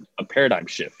a paradigm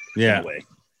shift in a way.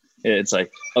 It's like,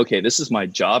 okay, this is my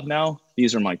job now.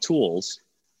 These are my tools.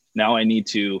 Now I need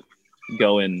to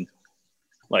go and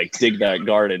like dig that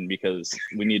garden, because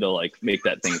we need to like make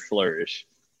that thing flourish.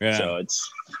 Yeah. So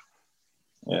it's,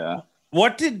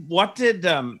 What did,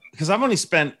 because I've only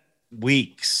spent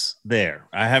weeks there.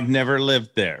 I have never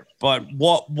lived there, but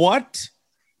what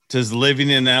to living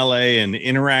in LA and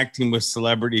interacting with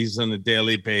celebrities on a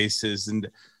daily basis. And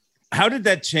how did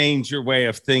that change your way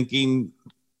of thinking,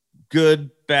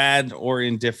 good, bad, or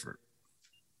indifferent?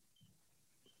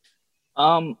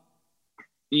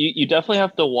 You definitely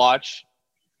have to watch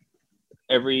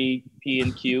every P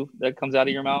and Q that comes out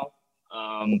of your mouth.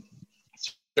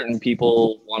 Certain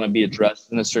people want to be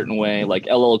addressed in a certain way, like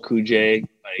LL Cool J,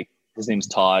 like his name's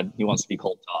Todd. He wants to be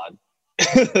called Todd.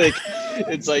 Like,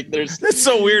 it's like that's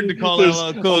so weird to call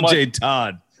LL Cool J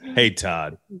Todd. Hey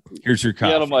Todd, here's your coffee.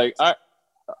 Yeah, and I'm like,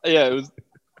 it was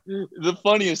the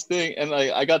funniest thing. And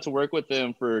I got to work with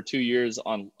him for 2 years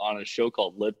on a show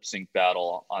called Lip Sync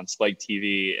Battle on Spike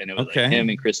TV, and it was like him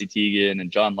and Chrissy Teigen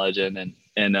and John Legend,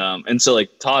 and so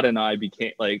like Todd and I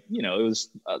became like, you know, it was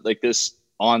like this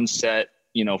on set,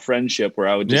 you know, friendship where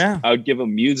I would give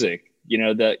him music. You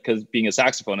know, that because being a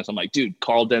saxophonist, I'm like, dude,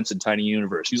 Carl Denson, Tiny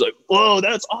Universe. He's like, whoa,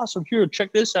 that's awesome. Here,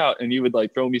 check this out. And he would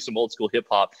like throw me some old school hip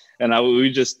hop. And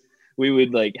we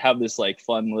would like have this like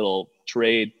fun little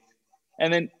trade.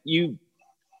 And then you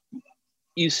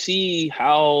see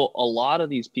how a lot of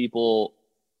these people,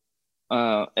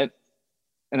 and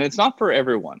it's not for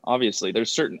everyone, obviously.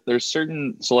 There's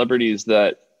certain celebrities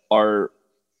that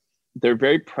they're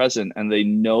very present and they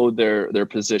know their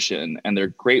position and they're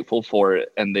grateful for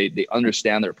it and they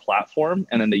understand their platform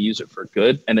and then they use it for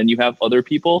good. And then you have other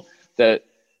people that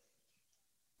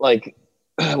like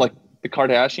the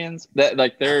Kardashians, that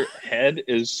like their head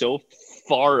is so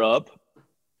far up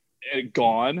and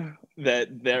gone that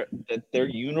their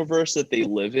universe that they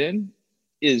live in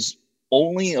is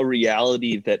only a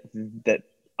reality that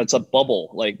it's a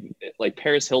bubble. Like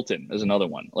Paris Hilton is another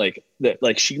one. Like that,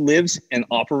 like she lives and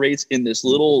operates in this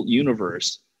little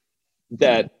universe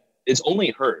that is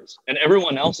only hers, and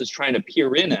everyone else is trying to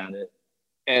peer in at it.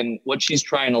 And what she's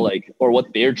trying to like, or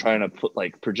what they're trying to put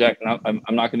like project. And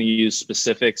I'm not going to use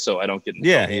specifics so I don't get in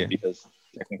trouble because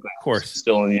technically, of course,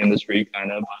 still in the industry,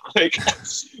 kind of.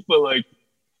 But like,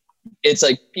 it's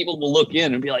like people will look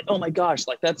in and be like, "Oh my gosh,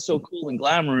 like that's so cool and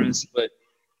glamorous," but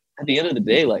at the end of the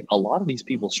day, like a lot of these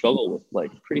people struggle with like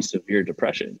pretty severe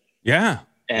depression. Yeah.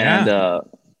 And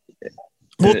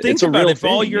well, think about it. If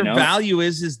all your value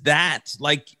is that,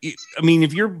 like, I mean,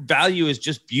 if your value is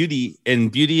just beauty,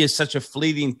 and beauty is such a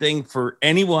fleeting thing for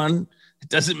anyone, it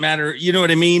doesn't matter. You know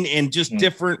what I mean? And just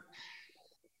different.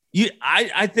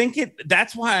 I think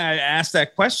that's why I asked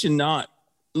that question, not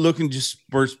looking just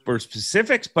for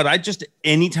specifics, but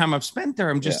anytime I've spent there,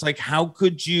 I'm just like, how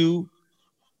could you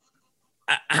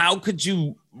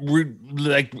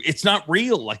like, it's not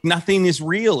real. Like nothing is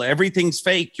real. Everything's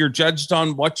fake. You're judged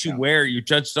on what you wear. You're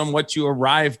judged on what you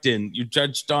arrived in. You're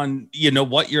judged on, you know,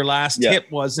 what your last hit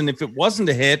was. And if it wasn't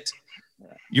a hit,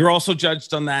 you're also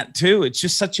judged on that too. It's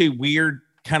just such a weird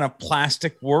kind of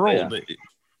plastic world. Yeah.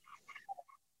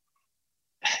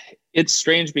 It's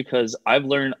strange because I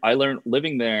learned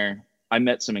living there. I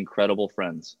met some incredible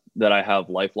friends that I have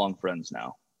lifelong friends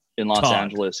now. In Los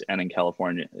Angeles and in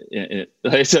California.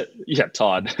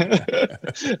 Todd.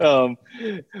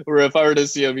 Where if I were to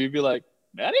see him, he'd be like,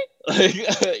 Maddie? Like,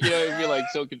 you know, it'd be like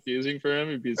so confusing for him.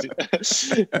 He'd be,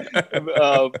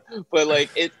 but like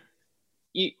it,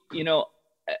 you know,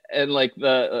 and like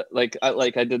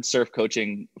I did surf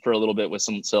coaching for a little bit with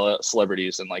some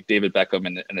celebrities, and like David Beckham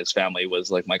and his family was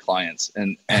like my clients,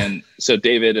 and so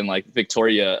David and like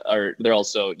Victoria they're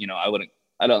also, you know,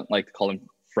 I don't like to call them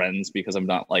friends because I'm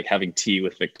not like having tea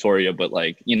with Victoria, but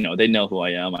like, you know, they know who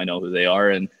I am. I know who they are.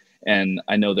 And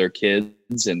I know their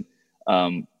kids and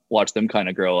watch them kind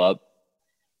of grow up.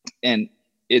 And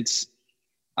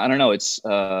I don't know, it's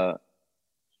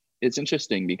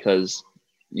interesting because,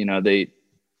 you know,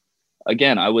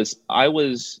 I was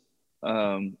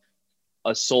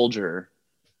a soldier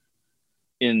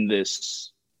in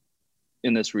this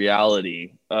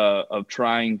reality of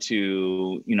trying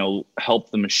to, you know, help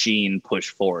the machine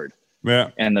push forward. Yeah.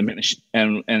 And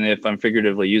and if I'm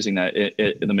figuratively using that,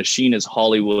 the machine is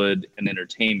Hollywood and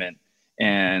entertainment,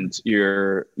 and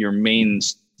your main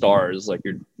stars, like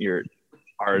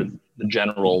are the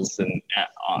generals and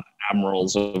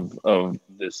admirals of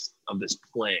this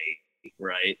play,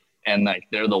 right? And like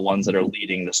they're the ones that are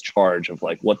leading this charge of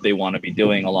like what they want to be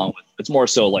doing, along with, it's more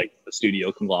so like the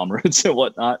studio conglomerates and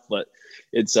whatnot, but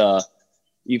it's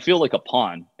you feel like a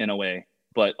pawn in a way,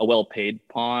 but a well-paid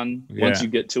pawn once you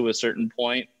get to a certain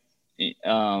point.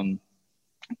 And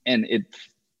it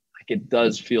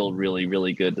does feel really,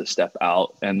 really good to step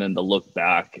out and then to look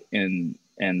back and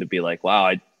to be like,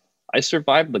 wow, I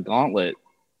survived the gauntlet,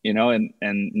 you know, and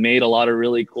made a lot of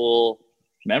really cool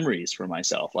memories for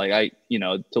myself. Like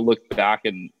to look back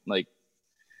and like,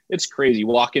 it's crazy.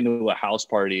 Walk into a house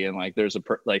party and like there's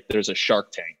a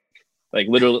Shark Tank like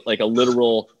literally like a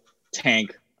literal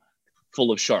tank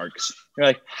full of sharks. You're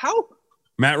like, how?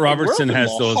 Matt Robertson We're up in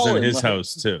has those in Mulholland, his like-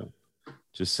 house too.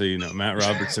 Just so you know, Matt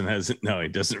Robertson hasn't. No, he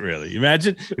doesn't really.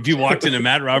 Imagine if you walked into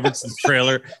Matt Robertson's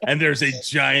trailer and there's a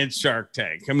giant shark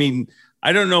tank. I mean,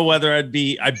 I don't know whether I'd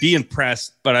be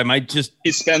impressed, but I might just.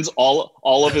 He spends all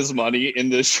of his money in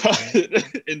this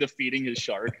into feeding his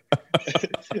shark.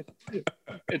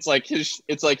 It's like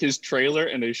his trailer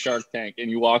and his shark tank,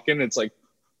 and you walk in, it's like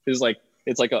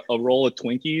a roll of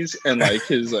Twinkies and like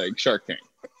his like shark tank.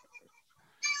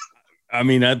 I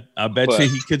mean, I bet you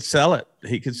he could sell it.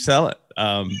 He could sell it.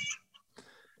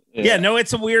 Yeah, no,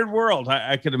 it's a weird world.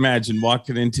 I could imagine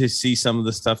walking in to see some of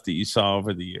the stuff that you saw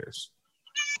over the years.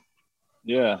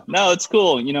 Yeah, no, it's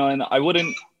cool, you know, and I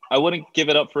wouldn't give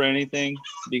it up for anything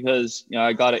because, you know,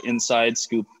 I got an inside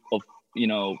scoop of, you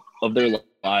know, of their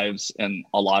lives and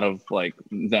a lot of like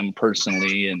them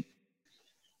personally, and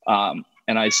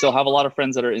I still have a lot of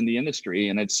friends that are in the industry,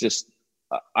 and it's just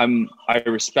I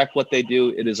respect what they do.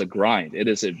 It is a grind. It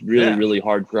is a really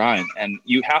hard grind. And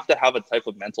you have to have a type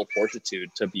of mental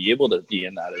fortitude to be able to be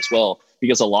in that as well.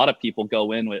 Because a lot of people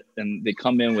go in and they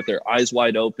come in with their eyes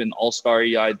wide open, all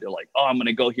starry eyed. They're like, oh, I'm going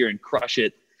to go here and crush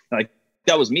it. And like,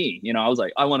 that was me. You know, I was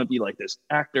like, I want to be like this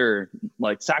actor,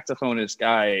 like saxophonist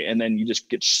guy. And then you just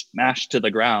get smashed to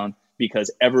the ground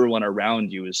because everyone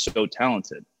around you is so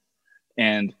talented.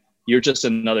 And you're just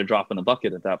another drop in the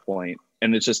bucket at that point.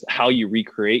 And it's just how you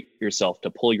recreate yourself to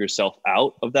pull yourself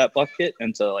out of that bucket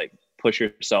and to like push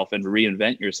yourself and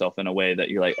reinvent yourself in a way that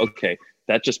you're like, okay,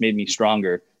 that just made me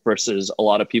stronger, versus a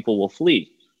lot of people will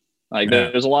flee. Like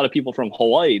there's a lot of people from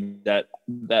Hawaii that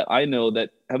I know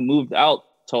that have moved out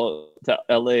to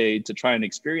LA to try and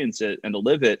experience it and to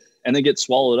live it, and they get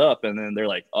swallowed up. And then they're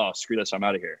like, oh, screw this, I'm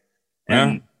out of here.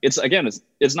 And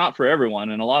it's not for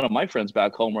everyone. And a lot of my friends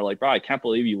back home were like, bro, I can't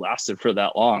believe you lasted for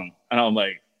that long. And I'm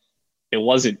like, it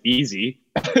wasn't easy.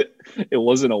 It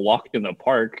wasn't a walk in the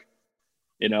park.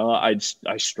 You know, I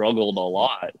struggled a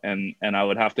lot, and I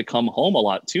would have to come home a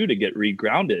lot too to get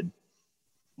regrounded,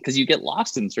 because you get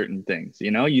lost in certain things.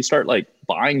 You know, you start like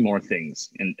buying more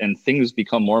things, and things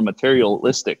become more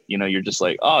materialistic. You know, you're just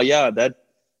like, oh yeah, that,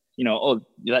 you know, oh,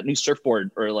 that new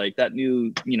surfboard, or like that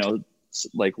new, you know,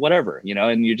 like whatever, you know,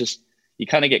 and you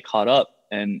kind of get caught up,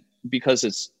 and because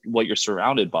it's what you're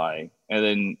surrounded by. And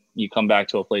then you come back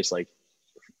to a place like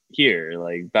here,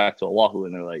 like back to Oahu,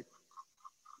 and they're like,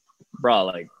 bro,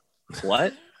 like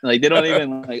what? Like they don't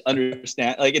even like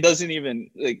understand. Like it doesn't even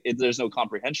like there's no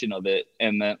comprehension of it.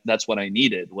 And that's what I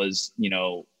needed was, you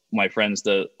know, my friends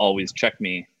to always check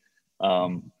me,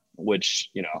 which,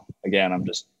 you know, again, I'm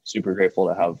just super grateful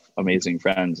to have amazing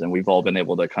friends, and we've all been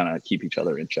able to kind of keep each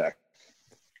other in check.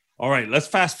 All right, let's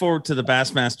fast forward to the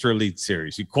Bassmaster Elite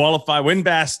Series. You qualify, win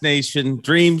Bass Nation,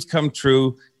 dreams come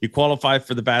true. You qualify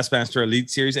for the Bassmaster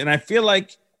Elite Series. And I feel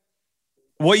like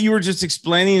what you were just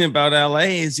explaining about LA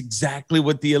is exactly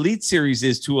what the Elite Series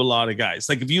is to a lot of guys.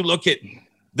 Like if you look at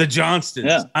the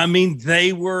Johnstons, I mean,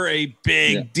 they were a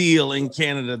big deal in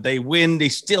Canada. They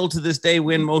still to this day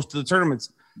win most of the tournaments.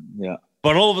 Yeah.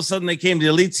 But all of a sudden they came to the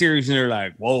Elite Series and they're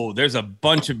like, whoa, there's a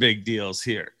bunch of big deals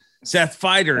here. Seth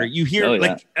Feider, you hear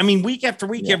I mean, week after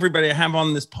week, everybody I have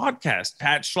on this podcast,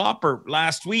 Pat Schlopper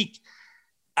last week.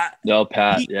 Pat.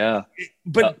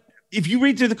 But if you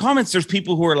read through the comments, there's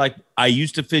people who are like, I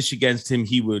used to fish against him.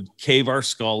 He would cave our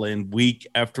skull in week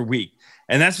after week.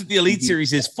 And that's what the Elite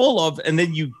Series is full of. And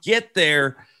then you get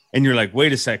there and you're like,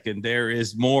 wait a second, there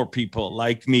is more people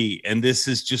like me. And this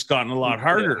has just gotten a lot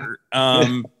harder.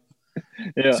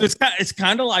 So it's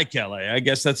kind of like LA. I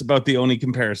guess that's about the only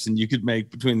comparison you could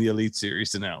make between the Elite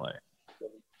Series and LA.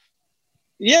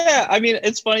 Yeah, I mean,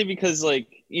 it's funny because like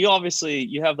you have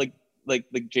like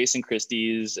the Jason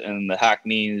Christie's and the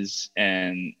Hackneys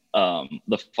and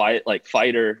the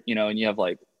Fighter, you know, and you have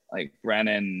like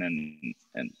Brennan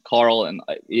and Carl and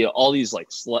you know, all these like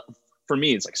for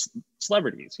me it's like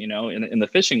celebrities, you know, in the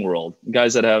fishing world,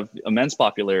 guys that have immense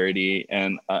popularity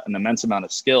and an immense amount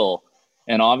of skill.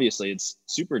 And obviously it's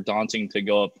super daunting to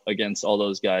go up against all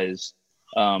those guys.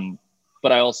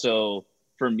 But I also,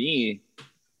 for me,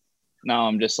 now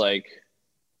I'm just like,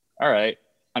 all right,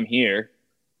 I'm here.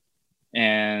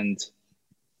 And,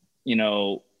 you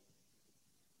know,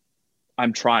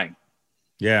 I'm trying.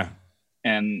 Yeah.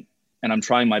 And I'm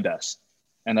trying my best.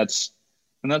 And that's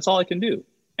all I can do.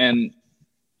 And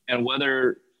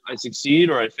whether I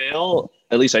succeed or I fail,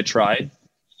 at least I tried.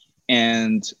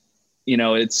 And, you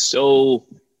know, it's so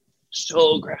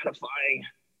gratifying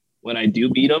when I do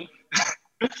beat them.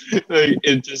 Like,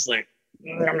 it's just like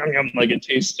it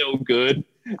tastes so good.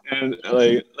 And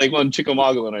like when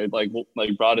Chickamauga, when I like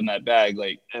brought in that bag,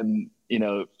 like, and you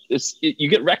know, you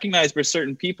get recognized by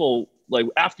certain people like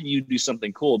after you do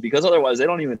something cool, because otherwise they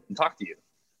don't even talk to you,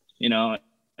 you know.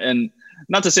 And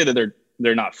not to say that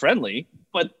they're not friendly,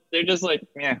 but they're just like,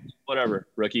 yeah, whatever,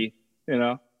 rookie, you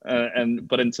know.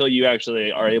 But until you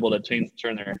actually are able to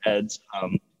turn their heads,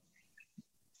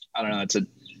 I don't know.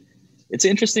 It's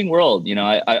an interesting world, you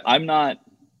know. I'm not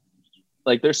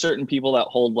like, there's certain people that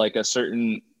hold like a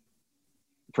certain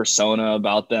persona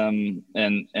about them,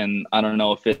 and I don't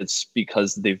know if it's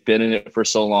because they've been in it for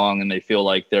so long and they feel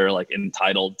like they're like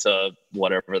entitled to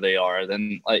whatever they are.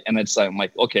 Then like, and it's like, I'm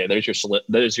like, okay,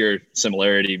 there's your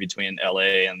similarity between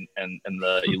LA and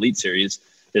the Elite Series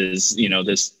is, you know,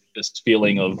 this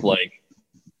feeling of like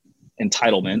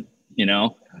entitlement, you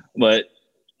know. But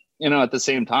you know, at the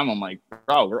same time, I'm like,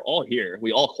 bro, we're all here.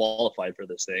 We all qualified for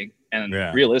this thing. And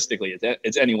realistically,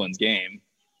 it's anyone's game.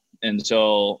 And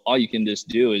so all you can just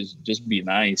do is just be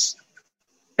nice.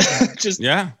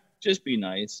 just be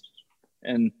nice.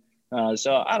 And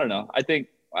so I don't know. I think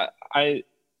I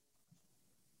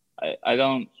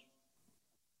don't,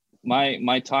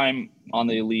 my time on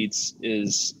the Elites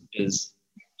is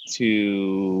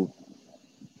to,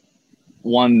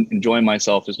 one, enjoy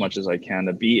myself as much as I can,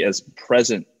 to be as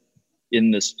present in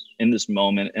this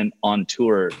moment and on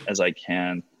tour as I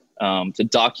can, to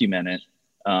document it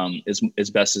as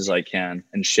best as I can,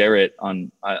 and share it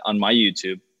on my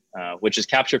YouTube, which is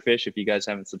Capturefish. If you guys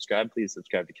haven't subscribed, please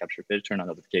subscribe to Capturefish. Turn on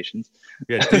notifications.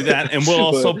 Yeah, do that, and we'll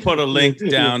also put a link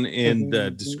down in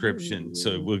the description,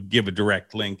 so we'll give a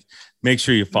direct link. Make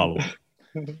sure you follow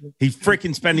it. He's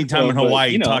freaking spending time in Hawaii,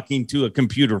 you know, talking to a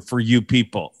computer for you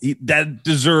people. That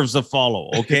deserves a follow.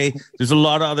 Okay, there's a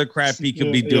lot of other crap he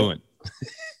could be doing.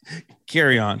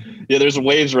 Carry on. Yeah, there's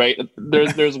waves right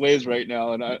waves right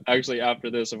now, and actually after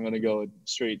this, I'm going to go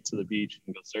straight to the beach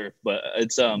and go surf. But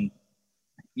it's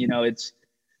you know, it's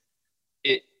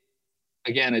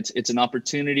an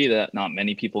opportunity that not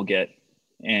many people get,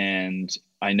 and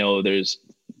I know there's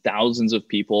thousands of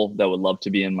people that would love to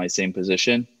be in my same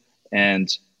position,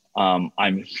 and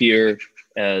I'm here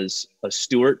as a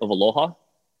steward of Aloha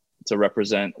to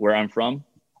represent where I'm from.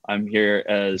 I'm here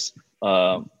as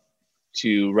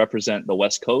to represent the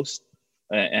West Coast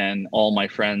and all my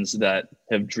friends that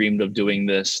have dreamed of doing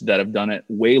this, that have done it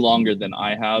way longer than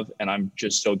I have. And I'm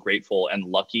just so grateful and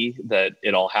lucky that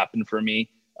it all happened for me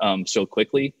so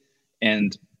quickly.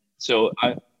 And so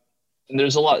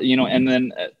there's a lot, you know, and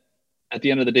then at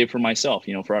the end of the day for myself,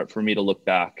 you know, for me to look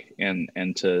back and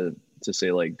to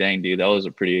say like, dang, dude, that was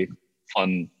a pretty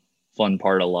fun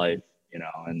part of life, you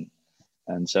know?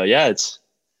 And so, yeah, it's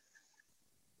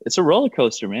a roller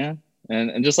coaster, man.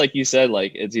 And just like you said,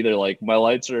 like, it's either like my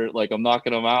lights are like, I'm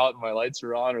knocking them out, my lights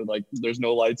are on, or like there's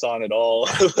no lights on at all.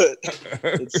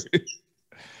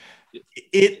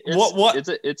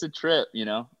 It's a trip, you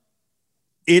know.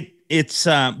 It's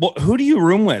who do you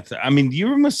room with? I mean, do you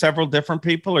room with several different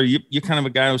people, or you kind of a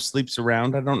guy who sleeps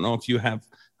around? I don't know if you have.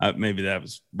 Maybe that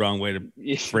was the wrong way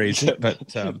to phrase it,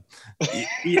 but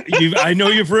I know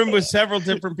you've roomed with several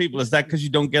different people. Is that because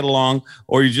you don't get along,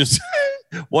 or you just?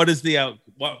 What is the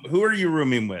who are you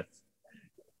rooming with?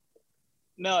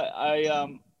 No,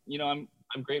 you know, I'm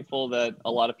grateful that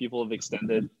a lot of people have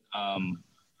extended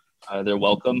their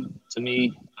welcome to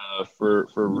me for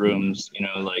rooms. You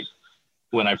know, like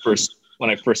when I first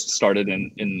started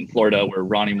in Florida, where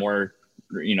Ronnie Moore,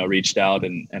 you know, reached out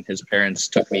and his parents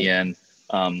took me in.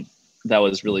 That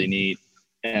was really neat.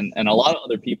 And a lot of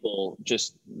other people,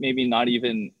 just maybe not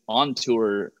even on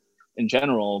tour in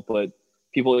general, but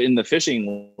people in the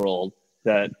fishing world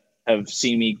that have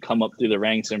seen me come up through the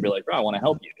ranks and be like, bro, I want to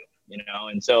help you, you know?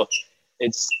 And so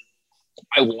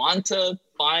I want to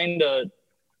find a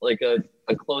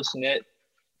close knit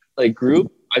like group.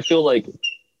 I feel like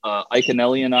Ike and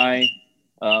Ellie and I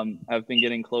have been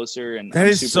getting closer, and that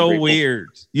is so grateful.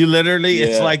 Weird. You literally,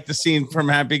 it's like the scene from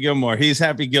Happy Gilmore. He's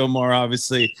Happy Gilmore,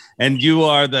 obviously, and you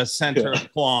are the center of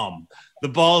Quam. The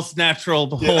ball's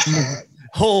natural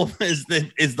home is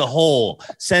the hole.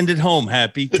 Send it home,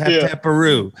 Happy. Tap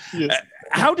taparoo.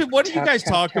 What did you guys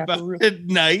talk about at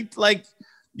night? Like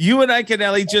you and Ike and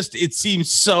Ellie, it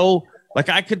seems so like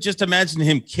I could just imagine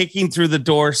him kicking through the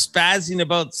door, spazzing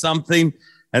about something,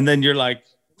 and then you're like,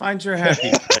 find your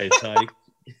happy place, Ike.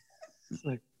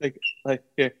 Like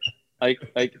here,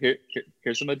 Ike,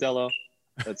 here's some Modelo.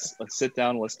 Let's sit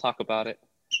down. Let's talk about it.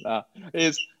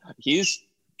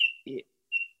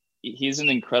 He's an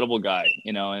incredible guy,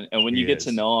 you know, and when you get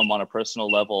to know him on a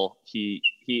personal level, he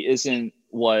isn't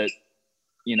what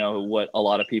a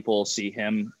lot of people see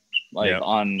him like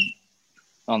on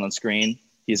the screen.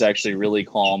 He's actually really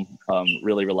calm,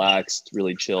 really relaxed,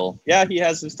 really chill. Yeah, he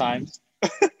has his times.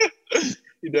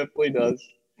 He definitely does.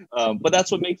 But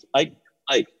that's what makes Ike,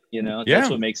 you know, that's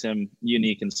what makes him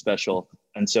unique and special.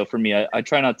 And so for me, I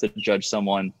try not to judge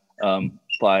someone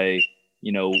by,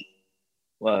 you know,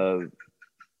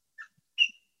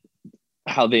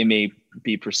 how they may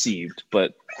be perceived,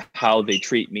 but how they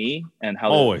treat me and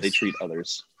how they treat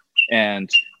others. And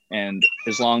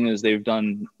as long as they've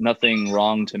done nothing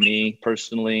wrong to me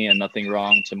personally and nothing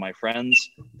wrong to my friends,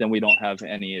 then we don't have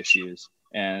any issues.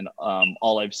 And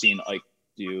all I've seen Ike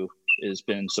do is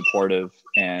been supportive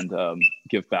and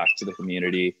give back to the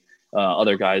community.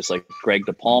 Other guys like Greg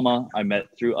DePalma, I met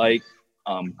through Ike.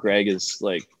 Greg is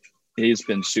like, he's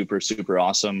been super, super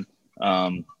awesome.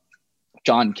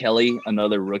 John Kelly,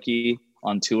 another rookie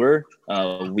on tour.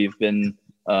 We've been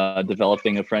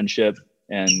developing a friendship,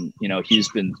 and, you know, he's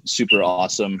been super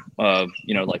awesome.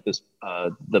 You know, like this,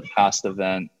 the past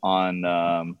event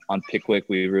on Pickwick,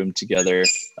 we roomed together.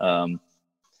 I've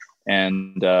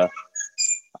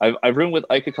roomed with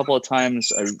Ike a couple of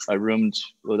times. I roomed,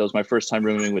 well, that was my first time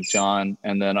rooming with John.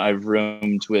 And then I've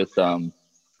roomed with,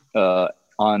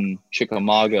 on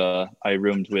Chickamauga, I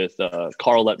roomed with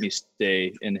Carl let me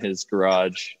stay in his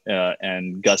garage,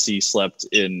 and Gussie slept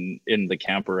in the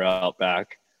camper out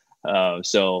back.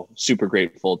 So super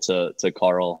grateful to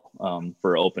Carl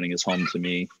for opening his home to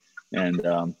me. And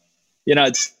you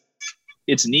know,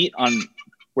 it's neat on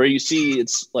where you see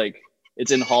it's like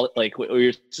it's in like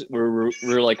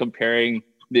we're like comparing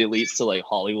the elites to like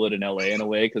Hollywood and LA in a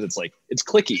way, because it's like it's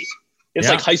cliquey. It's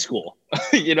like high school,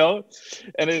 you know,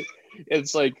 and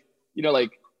it's like, you know,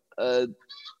 like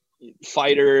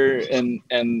Fighter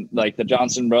and like the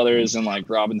Johnson brothers and like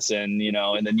Robinson, you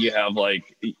know, and then you have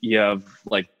like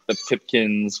the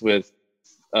Pipkins with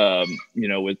you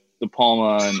know, with De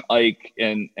Palma and Ike,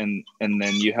 and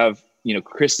then you have, you know,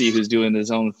 Christie, who's doing his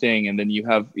own thing, and then you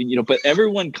have, you know, but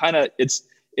everyone kind of, it's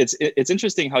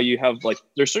interesting how you have like,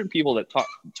 there's certain people that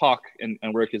talk and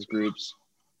work as groups,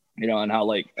 you know, and how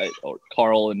like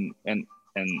Carl and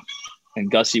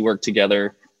Gussie work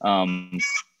together.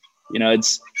 You know,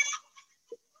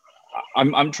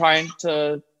 I'm trying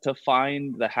to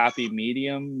find the happy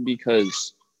medium,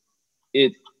 because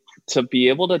to be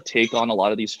able to take on a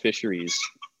lot of these fisheries,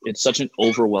 it's such an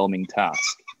overwhelming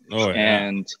task.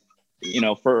 And, you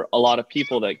know, for a lot of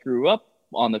people that grew up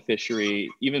on the fishery,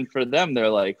 even for them, they're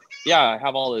like, yeah, I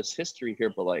have all this history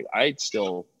here, but like, I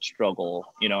still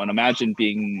struggle, you know. And imagine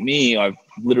being me, I've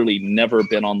literally never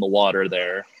been on the water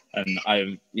there. And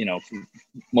I've, you know,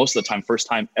 most of the time, first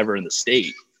time ever in the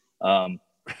state.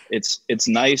 It's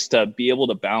nice to be able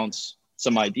to bounce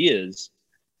some ideas.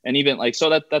 And even like,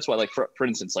 so that's why, like, for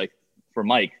instance, like for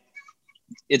Mike,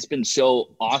 it's been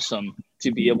so awesome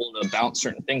to be able to bounce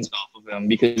certain things off of him,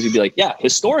 because he'd be like, yeah,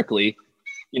 historically,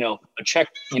 you know, a check,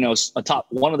 you know,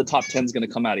 one of the top 10 is going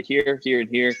to come out of here, and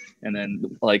here. And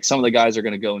then like some of the guys are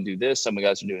going to go and do this. Some of the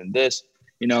guys are doing this,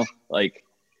 you know, like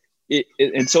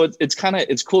and so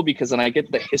it's cool, because then I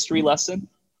get the history lesson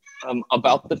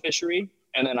about the fishery,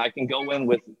 and then I can go in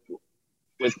with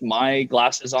my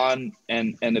glasses on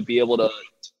and to be able to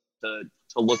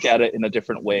look at it in a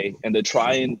different way, and to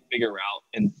try and figure out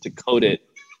and to code it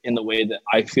in the way that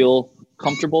I feel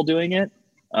comfortable doing it.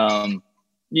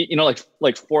 You know,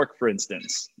 like Fork, for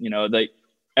instance, you know, like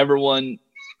everyone,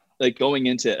 like going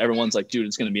into it, everyone's like, dude,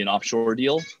 it's going to be an offshore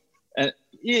deal. And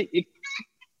it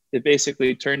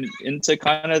basically turned into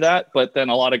kind of that, but then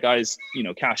a lot of guys, you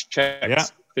know, cash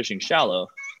checks, fishing shallow.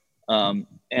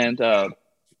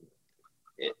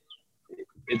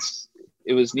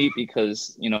 It was neat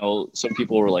because, you know, some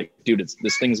people were like, dude,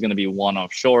 this thing's going to be one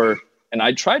offshore. And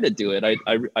I tried to do it.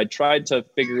 I tried to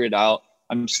figure it out.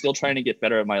 I'm still trying to get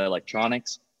better at my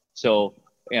electronics. So,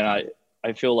 and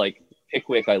I feel like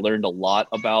Pickwick, I learned a lot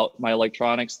about my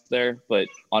electronics there, but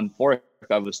on Fork,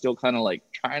 I was still kind of like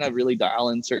trying to really dial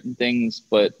in certain things,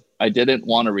 but I didn't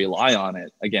want to rely on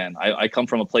it. Again, I come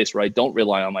from a place where I don't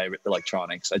rely on my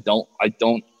electronics. I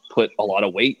don't put a lot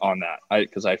of weight on that,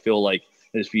 because I feel like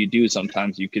if you do,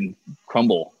 sometimes you can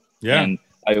crumble. Yeah. And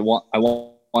I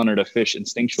wanted to fish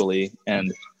instinctually,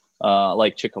 and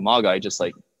like Chickamauga, I just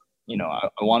like, you know, I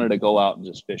wanted to go out and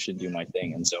just fish and do my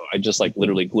thing. And so I just like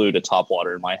literally glued a top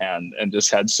water in my hand and just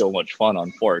had so much fun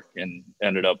on Fork, and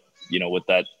ended up, you know, with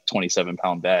that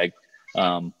 27-pound bag.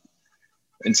 And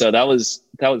so that was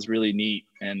really neat.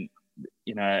 And,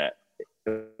 you know,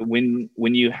 when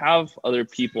you have other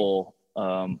people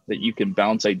that you can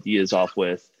bounce ideas off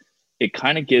with, it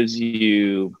kind of gives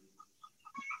you,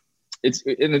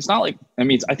 it's not like, I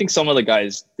mean, I think some of the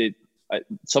guys,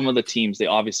 some of the teams, they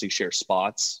obviously share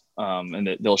spots,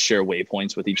 and they'll share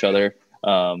waypoints with each other,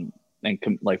 and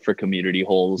like for community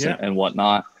holes and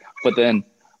whatnot. But then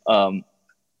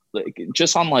like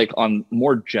just on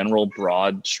more general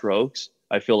broad strokes,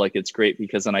 I feel like it's great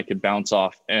because then I could bounce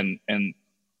off and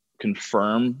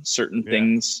confirm certain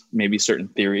things, maybe certain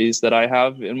theories that I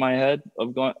have in my head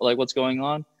of what's going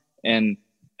on, and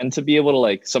to be able to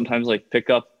like sometimes like pick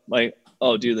up like,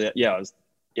 oh, dude,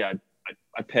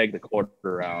 I pegged the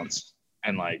quarter ounce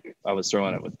and like I was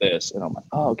throwing it with this, and I'm like,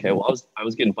 oh, okay, well I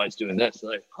was getting fights doing this,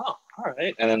 like, oh, all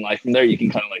right, and then like from there you can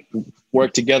kind of like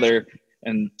work together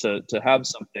and to have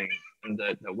something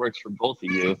that works for both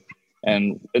of you.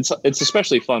 And it's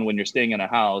especially fun when you're staying in a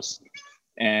house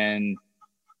and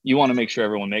you want to make sure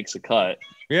everyone makes a cut.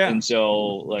 Yeah. And so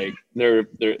like there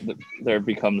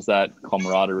becomes that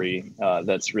camaraderie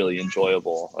that's really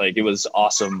enjoyable. Like it was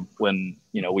awesome when,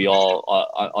 you know, we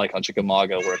all like on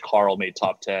Chickamauga where Carl made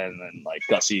top 10 and like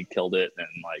Gussie killed it. And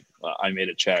like I made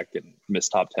a check and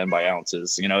missed top 10 by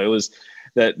ounces. You know, it was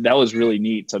that was really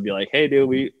neat to be like, hey dude,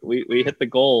 we hit the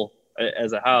goal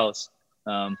as a house.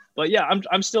 But yeah,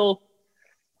 I'm still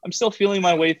feeling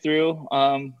my way through,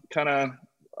 kind of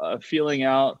feeling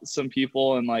out some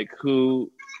people and like who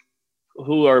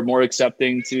are more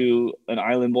accepting to an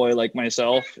island boy like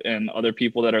myself and other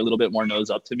people that are a little bit more nose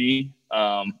up to me,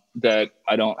 that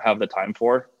I don't have the time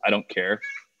for. I don't care,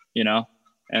 you know?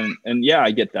 And yeah,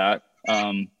 I get that.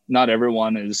 Not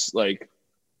everyone is like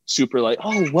super like,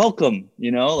 oh, welcome,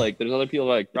 you know, like there's other people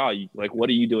like, wow, like, what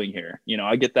are you doing here? You know,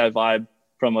 I get that vibe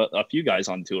from a few guys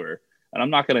on tour, and I'm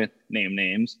not going to name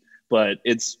names, but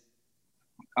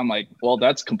I'm like, well,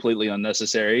 that's completely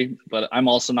unnecessary, but I'm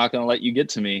also not going to let you get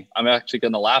to me. I'm actually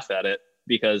going to laugh at it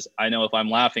because I know if I'm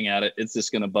laughing at it, it's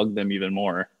just going to bug them even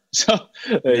more. So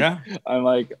like, yeah, I'm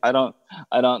like,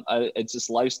 it's just,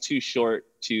 life's too short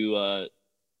to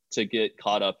get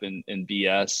caught up in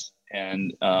BS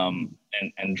and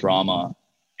drama.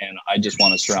 And I just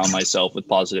want to surround myself with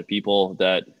positive people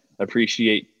that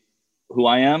appreciate who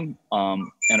I am,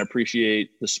 and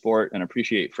appreciate the sport and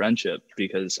appreciate friendship,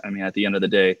 because I mean, at the end of the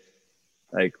day,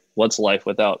 like, what's life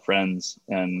without friends?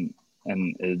 And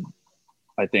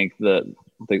I think the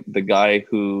guy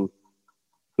who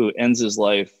ends his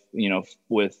life, you know,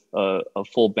 with a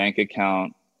full bank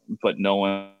account, but no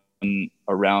one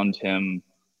around him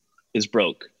is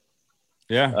broke.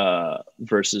 Yeah.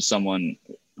 Versus someone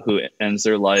who ends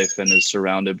their life and is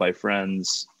surrounded by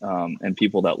friends, and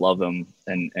people that love them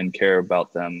and care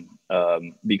about them,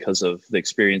 because of the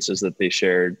experiences that they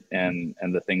shared and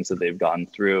the things that they've gone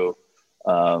through.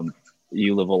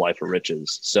 You live a life of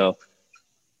riches. So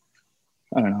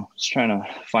I don't know, just trying to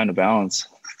find a balance.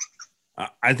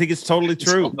 I think it's totally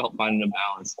true. It's all about finding a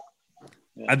balance.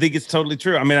 Yeah. I think it's totally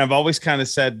true. I mean, I've always kind of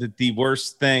said that the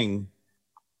worst thing,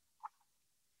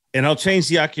 and I'll change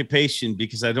the occupation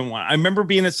because I remember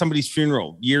being at somebody's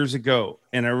funeral years ago,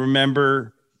 and I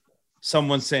remember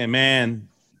someone saying, man,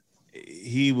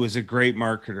 he was a great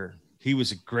marketer. He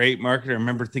was a great marketer. I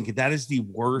remember thinking that is the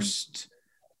worst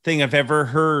thing I've ever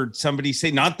heard somebody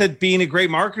say. Not that being a great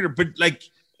marketer, but like,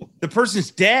 the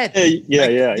person's dead.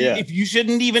 Yeah. If you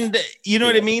shouldn't even, you know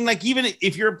what I mean? Like, even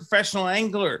if you're a professional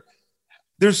angler,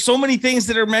 there's so many things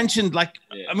that are mentioned. Like,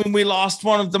 I mean, we lost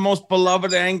one of the most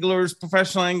beloved anglers,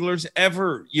 professional anglers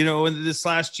ever, you know, in this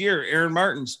last year, Aaron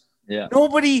Martins. Yeah.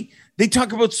 They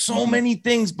talk about so many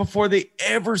things before they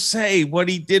ever say what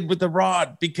he did with the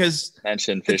rod, because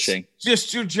mention fishing, it's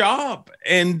just your job.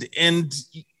 And,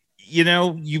 you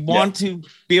know, you want to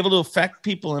be able to affect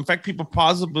people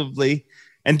positively.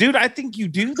 And dude, I think you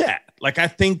do that. Like, I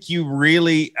think you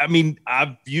really, I mean,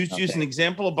 I've used you as an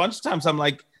example a bunch of times. I'm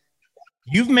like,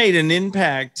 you've made an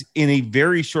impact in a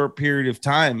very short period of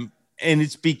time. And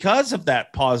it's because of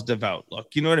that positive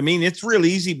outlook. You know what I mean? It's real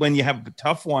easy when you have a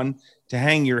tough one to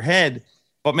hang your head.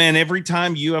 But man, every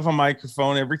time you have a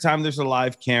microphone, every time there's a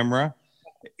live camera,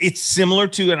 it's similar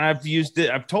to, and I've used it,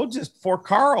 I've told you this for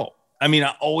Carl. I mean,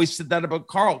 I always said that about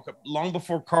Carl long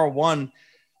before Carl won.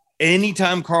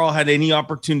 Anytime Carl had any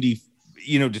opportunity,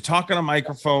 you know, to talk on a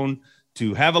microphone,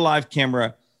 to have a live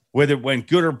camera, whether it went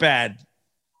good or bad,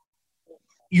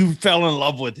 you fell in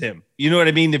love with him. You know what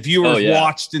I mean? The viewers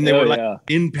watched and they were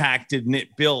impacted, and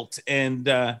it built. And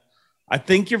I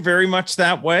think you're very much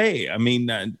that way. I mean,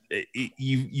 and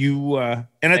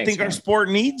I think our sport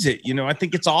needs it. You know, I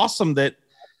think it's awesome that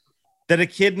a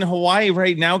kid in Hawaii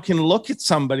right now can look at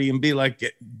somebody and be like,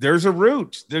 there's a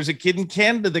root. There's a kid in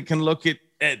Canada that can look at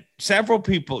several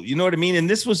people, you know what I mean? And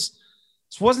this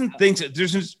wasn't things.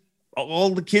 There's just all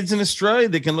the kids in Australia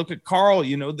that can look at Carl,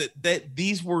 you know, that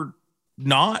these were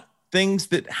not things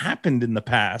that happened in the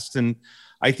past. And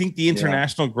I think the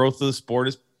international growth of the sport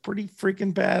is pretty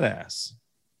freaking badass.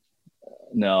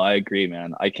 No, I agree,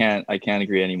 man. I can't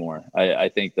agree anymore. I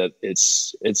think that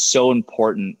it's so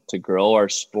important to grow our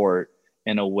sport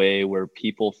in a way where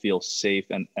people feel safe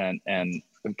and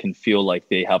can feel like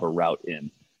they have a route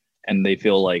in, and they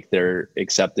feel like they're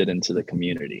accepted into the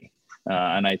community.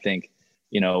 And I think,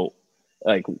 you know,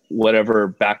 like whatever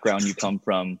background you come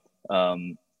from,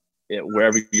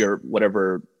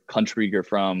 whatever country you're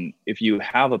from, if you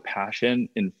have a passion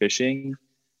in fishing,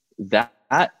 that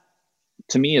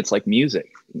to me, it's like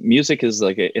music. Music is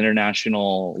like an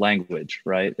international language,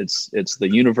 right? It's the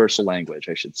universal language,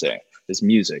 I should say, is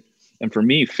music. And for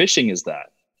me, fishing is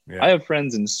that. Yeah. I have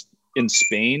friends in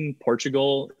Spain,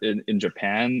 Portugal, in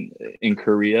Japan, in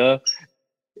Korea,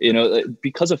 you know,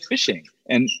 because of fishing.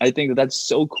 And I think that's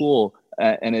so cool.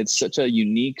 And it's such a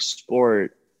unique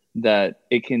sport that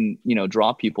it can, you know,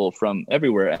 draw people from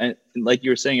everywhere. And like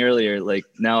you were saying earlier, like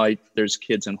now there's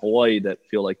kids in Hawaii that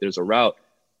feel like there's a route.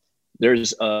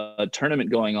 There's a tournament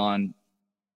going on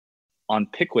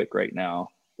Pickwick right now,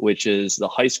 which is the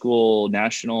high school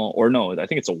national, or no, I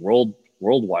think it's a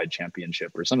worldwide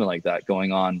championship or something like that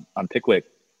going on Pickwick.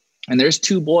 And there's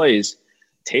two boys,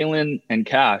 Talon and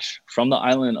Cash, from the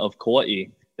island of Kauai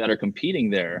that are competing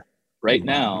there right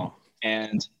now.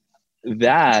 And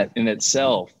that in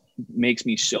itself makes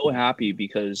me so happy,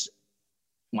 because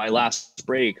my last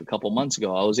break a couple months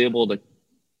ago, I was able to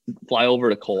fly over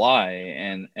to Kauai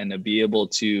and to be able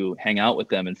to hang out with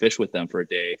them and fish with them for a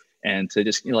day, and to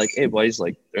just, you know, like, hey boys,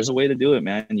 like there's a way to do it,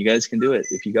 man. You guys can do it.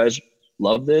 If you guys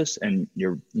love this and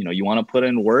you want to put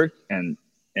in work and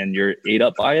you're ate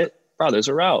up by it, bro, there's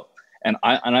a route. And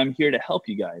I'm here to help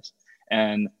you guys.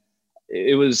 And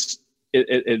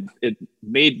it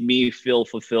made me feel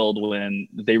fulfilled when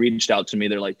they reached out to me.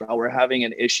 They're like, bro, we're having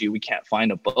an issue. We can't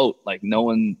find a boat. Like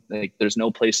there's no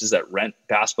places that rent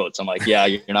bass boats. I'm like, yeah,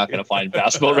 you're not going to find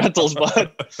bass boat rentals,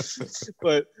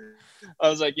 but I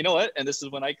was like, you know what? And this is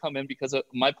when I come in because of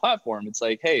my platform. It's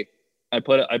like, hey, I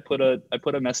put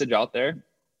a message out there.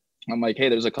 I'm like, hey,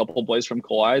 there's a couple of boys from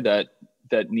Kauai that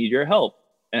need your help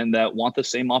and that want the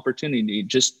same opportunity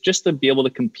just to be able to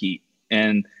compete.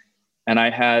 And I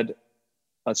had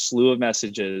a slew of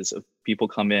messages of people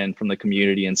come in from the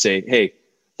community and say, hey,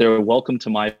 they're welcome to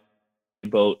my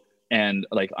boat. And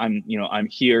like, I'm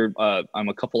here, I'm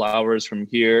a couple hours from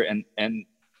here. And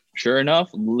sure enough,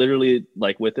 literally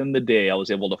like within the day, I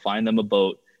was able to find them a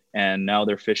boat, and now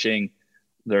they're fishing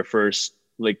the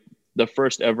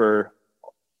first ever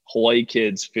Hawaii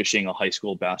kids fishing a high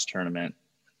school bass tournament.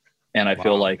 And I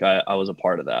feel like I was a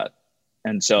part of that.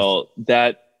 And so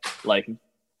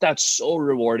that's so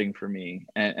rewarding for me.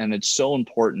 And it's so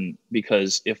important,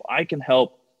 because if I can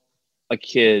help a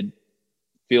kid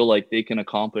feel like they can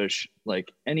accomplish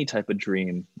like any type of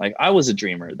dream, like I was a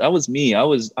dreamer. That was me. I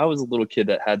was a little kid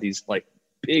that had these like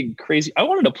big, crazy, I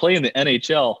wanted to play in the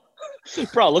NHL.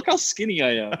 Bro, look how skinny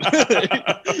I am.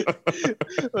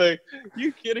 Like,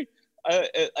 you kidding?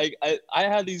 I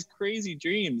had these crazy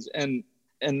dreams, and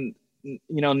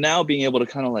you know, now being able to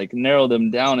kind of like narrow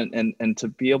them down and to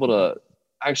be able to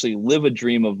actually live a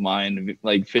dream of mine,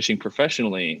 like fishing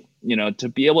professionally, you know, to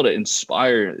be able to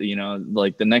inspire, you know,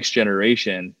 like the next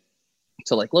generation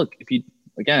to like, look, if you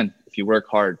work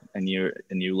hard and you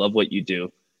love what you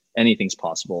do, anything's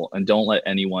possible. And don't let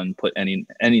anyone put any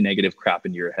negative crap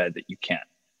into your head that you can't,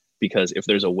 because if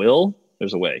there's a will,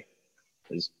 there's a way.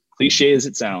 As cliche as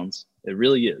it sounds, it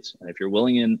really is. And if you're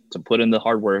willing to put in the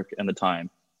hard work and the time,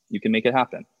 you can make it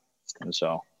happen. And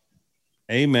so,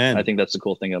 amen. I think that's the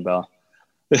cool thing about.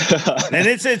 And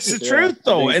it's the truth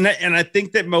though. And I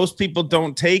think that most people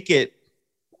don't take it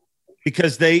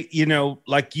because they, you know,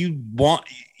 like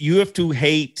you have to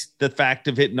hate the fact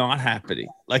of it not happening.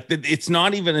 Like it's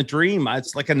not even a dream.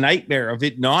 It's like a nightmare of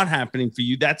it not happening for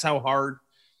you. That's how hard.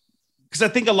 Because I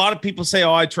think a lot of people say,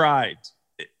 oh, I tried.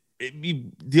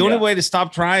 The only way to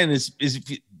stop trying is if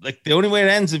you, like, the only way it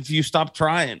ends if you stop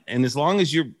trying. And as long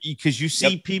as because you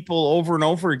see people over and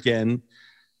over again.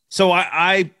 So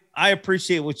I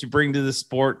appreciate what you bring to the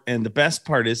sport. And the best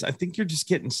part is I think you're just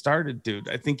getting started, dude.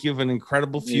 I think you have an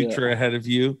incredible future ahead of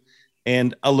you.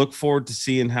 And I look forward to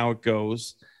seeing how it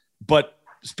goes. But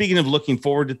speaking of looking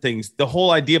forward to things, the whole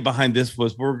idea behind this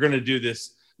was we're going to do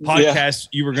this podcast.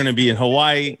 You were going to be in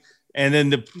Hawaii. And then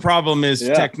the problem is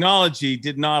technology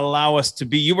did not allow us to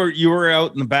be. You were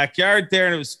out in the backyard there,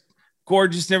 and it was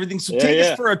gorgeous and everything. So take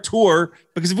us for a tour,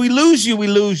 because if we lose you, we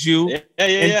lose you.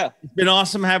 Yeah. It's been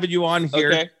awesome having you on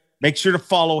here. Okay. Make sure to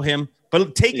follow him,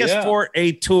 but take us for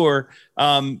a tour.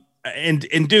 And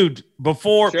dude,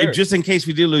 just in case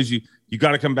we do lose you, you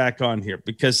got to come back on here,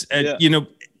 because you know,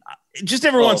 just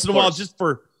every once in a while, just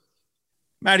for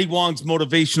Matty Wong's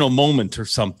motivational moment or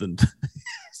something.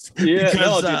 Yeah,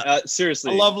 Because, no, dude,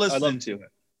 seriously, I love I'd listening love to.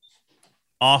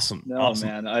 Awesome. No,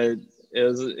 Awesome. man,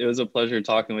 it was a pleasure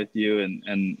talking with you,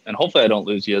 and hopefully I don't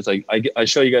lose you as I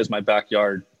show you guys my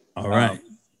backyard. All right.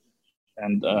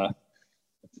 And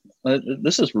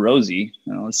this is Rosie.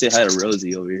 Let's say hi to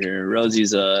Rosie over here.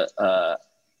 Rosie's it's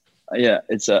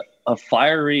a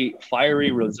fiery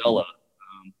Rosella.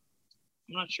 I'm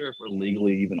not sure if we're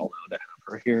legally even allowed to have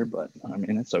her here, but I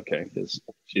mean it's okay because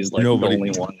she's like the only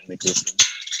one in existence.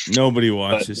 Nobody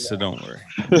watches, so don't worry.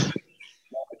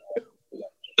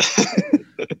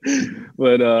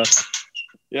 But so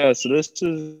this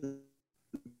is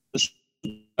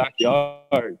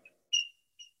backyard,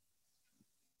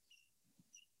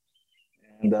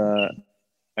 and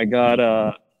I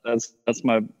got that's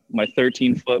my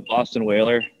 13-foot Boston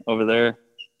whaler over there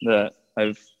that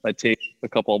I take a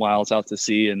couple of miles out to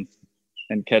sea and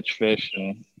catch fish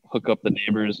and hook up the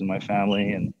neighbors and my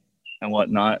family and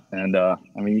whatnot. And I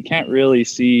mean, you can't really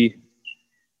see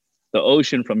the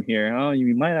ocean from here. Oh,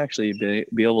 you might actually be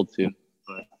able to,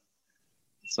 but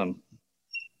some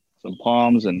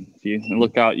palms, and if you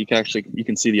look out, you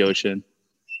can see the ocean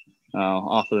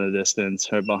off in the distance,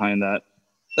 right behind that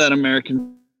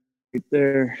American right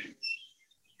there.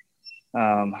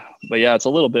 But yeah, it's a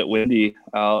little bit windy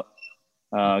out.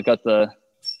 Got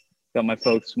my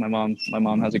folks. My mom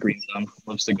has a green thumb,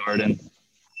 loves to garden,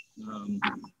 and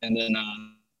then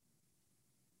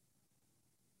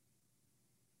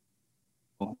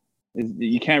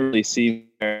you can't really see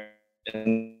in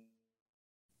the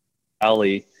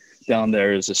valley down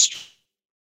there is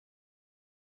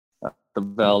the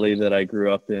valley that I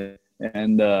grew up in.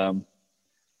 And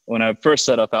when I first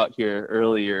set up out here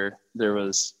earlier, there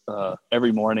was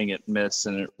every morning it missed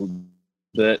and it would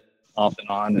bit off and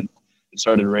on, and it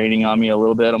started raining on me a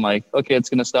little bit. I'm like, okay, it's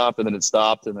gonna stop, and then it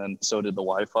stopped, and then so did the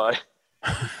Wi-Fi.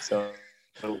 So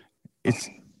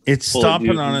it's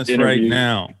stopping on us right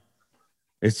now.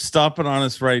 It's stopping on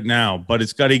us right now, but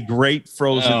it's got a great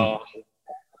frozen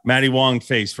Matty Wong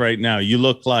face right now. You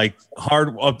look like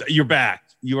hard. You're back.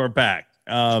 You are back.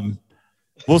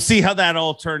 We'll see how that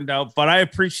all turned out, but I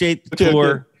appreciate the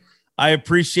tour. I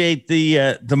appreciate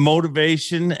the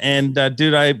motivation, and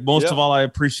dude, most of all, I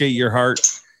appreciate your heart,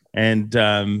 and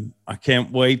I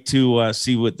can't wait to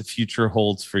see what the future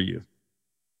holds for you.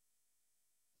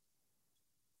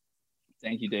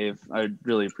 Thank you, Dave. I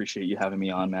really appreciate you having me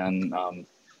on, man.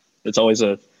 It's always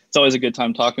a good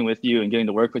time talking with you and getting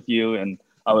to work with you, and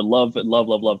I would love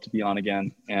to be on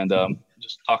again and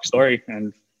just talk story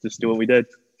and just do what we did.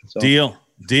 So. Deal.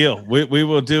 We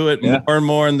will do it more and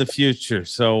more in the future.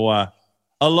 So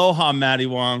aloha, Matty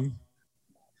Wong.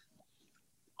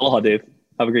 Aloha, Dave.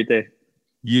 Have a great day.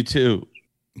 You too.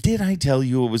 Did I tell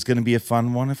you it was going to be a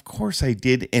fun one? Of course I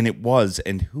did, and it was.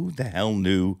 And who the hell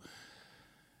knew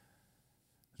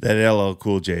that LL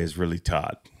Cool J is really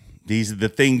Todd? These are the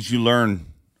things you learn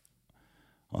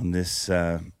on this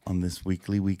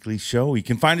weekly show. You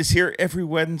can find us here every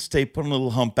Wednesday. Put a little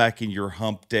hump back in your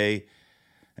hump day.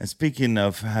 And speaking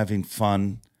of having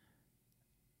fun,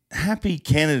 happy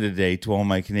Canada Day to all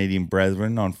my Canadian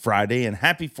brethren on Friday, and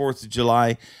happy 4th of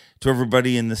July to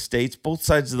everybody in the States. Both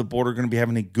sides of the border are going to be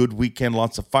having a good weekend.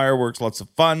 Lots of fireworks, lots of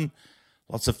fun,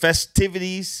 lots of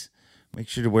festivities. Make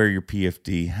sure to wear your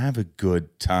PFD. Have a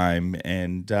good time.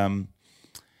 And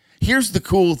here's the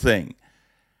cool thing.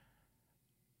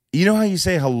 You know how you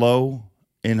say hello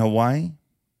in Hawaii?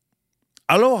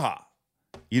 Aloha.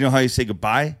 You know how you say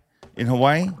goodbye in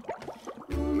Hawaii?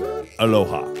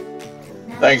 Aloha.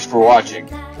 Thanks for watching.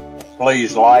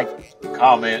 Please like,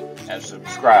 comment, and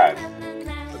subscribe,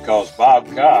 because Bob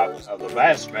Cobb of the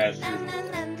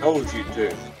Bassmasters told you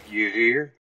to. You hear?